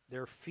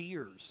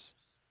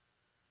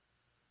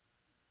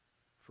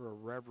for a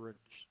reverence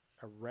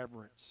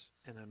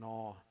and an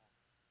awe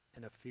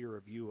and a fear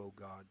of you, O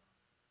God,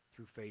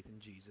 through faith in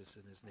Jesus.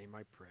 In His name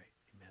I pray.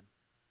 Amen.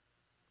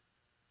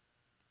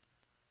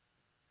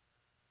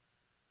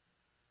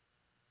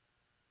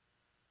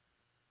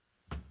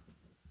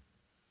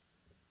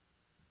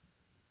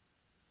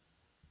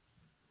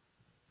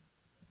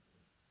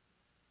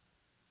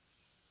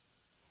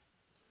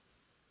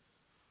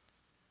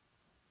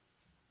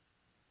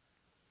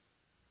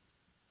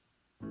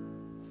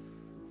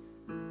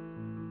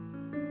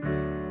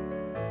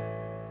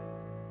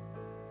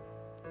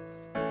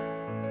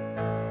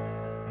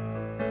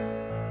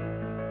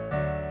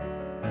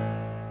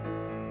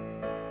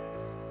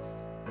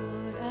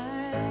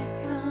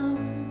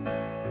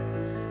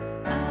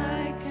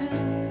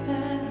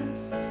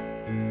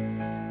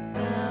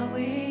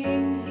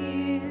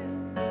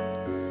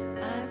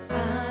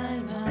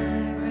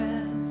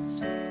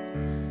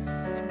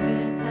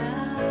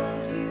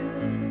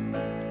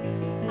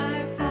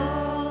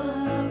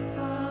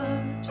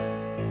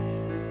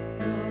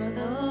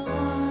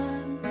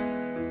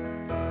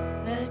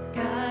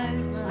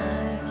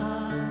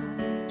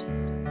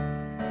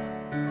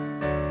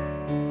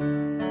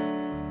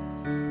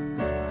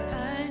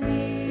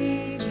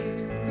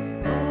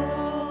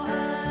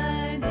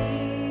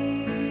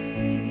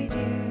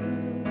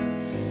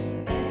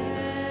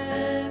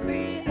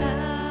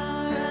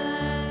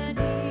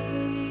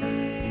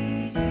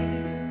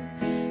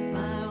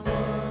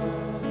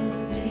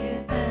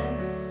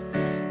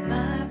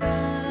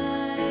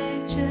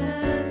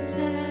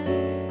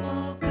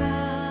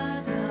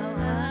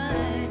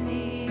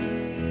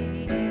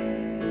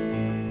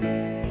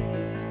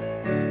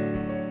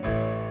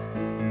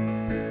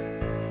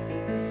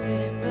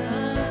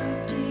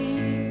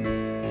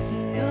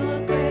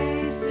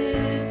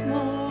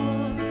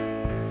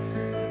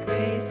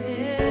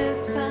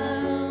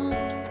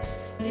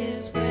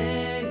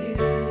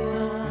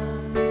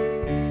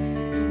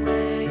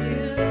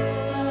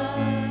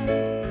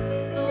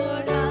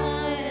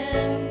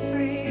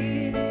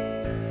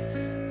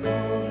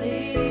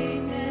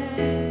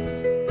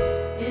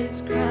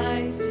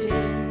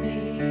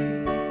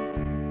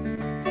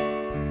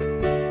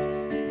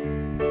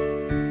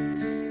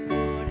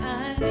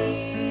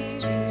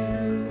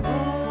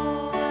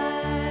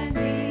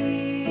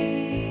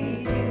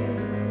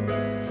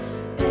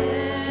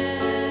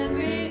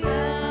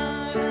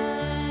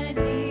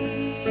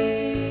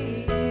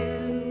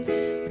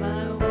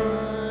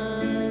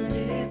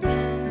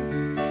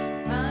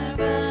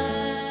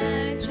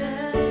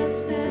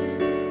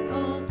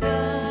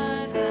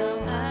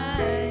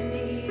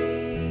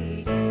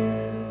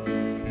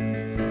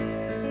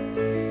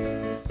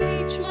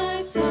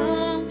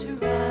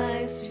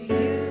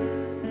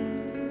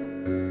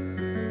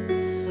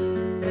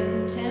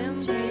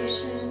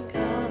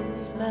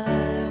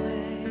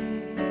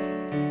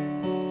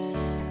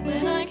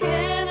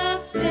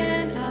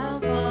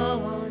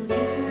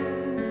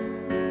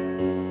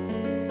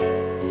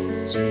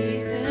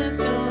 Jesus,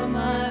 you're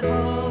my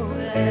hope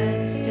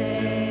and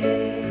stay.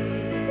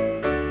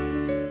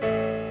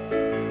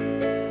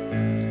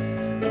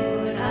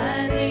 Lord,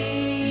 I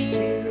need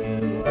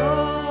you,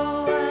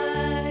 oh,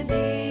 I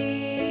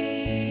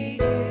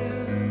need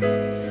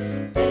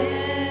you.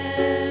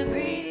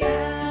 Every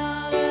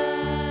hour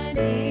I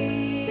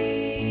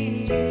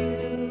need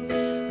you.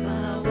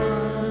 My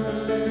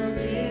one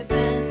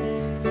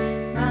defense,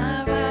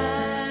 my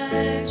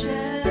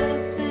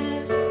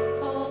righteousness,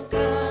 oh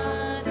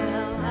God,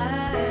 how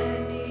I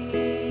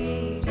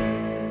need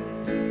you.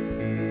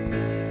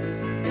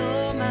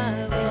 You're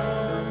my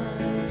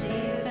one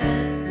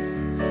defense,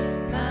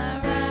 my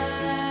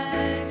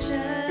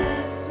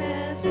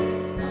righteousness,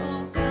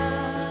 oh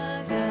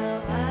God,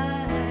 how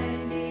I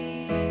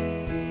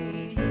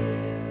need you.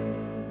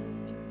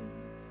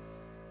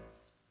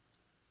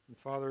 And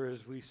Father,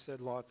 as we've said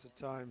lots of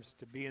times,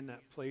 to be in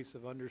that place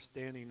of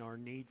understanding our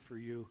need for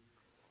you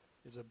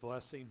is a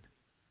blessing.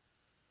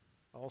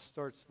 All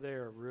starts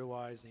there,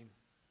 realizing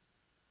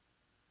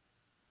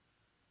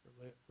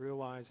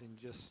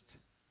just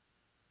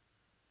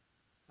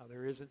how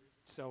there isn't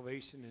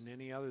salvation in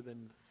any other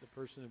than the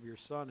person of your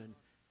Son.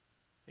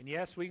 And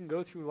yes, we can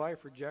go through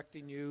life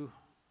rejecting you,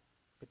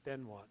 but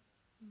then what?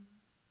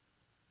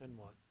 Then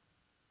what?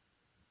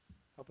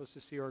 Help us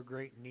to see our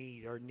great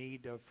need, our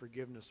need of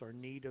forgiveness, our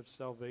need of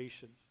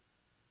salvation,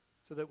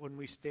 so that when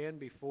we stand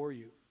before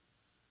you,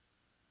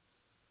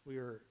 we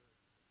are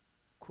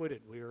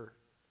acquitted, we are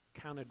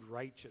counted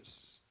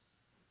righteous,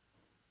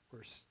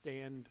 we're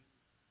stand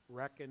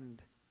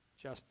reckoned,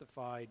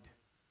 justified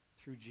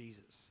through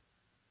Jesus.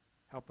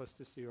 Help us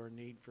to see our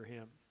need for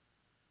him.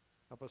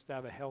 Help us to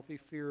have a healthy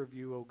fear of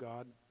you, O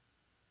God,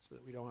 so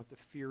that we don't have to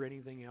fear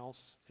anything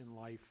else in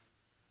life.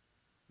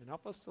 And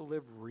help us to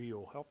live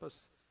real. Help us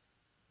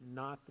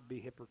not to be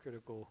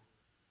hypocritical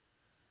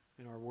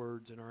in our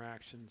words and our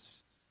actions.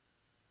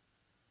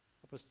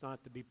 Help us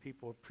not to be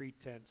people of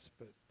pretense,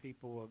 but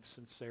people of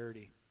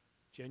sincerity,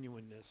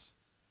 genuineness.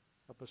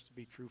 Help us to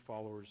be true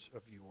followers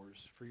of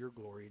yours for your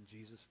glory in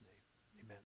Jesus' name.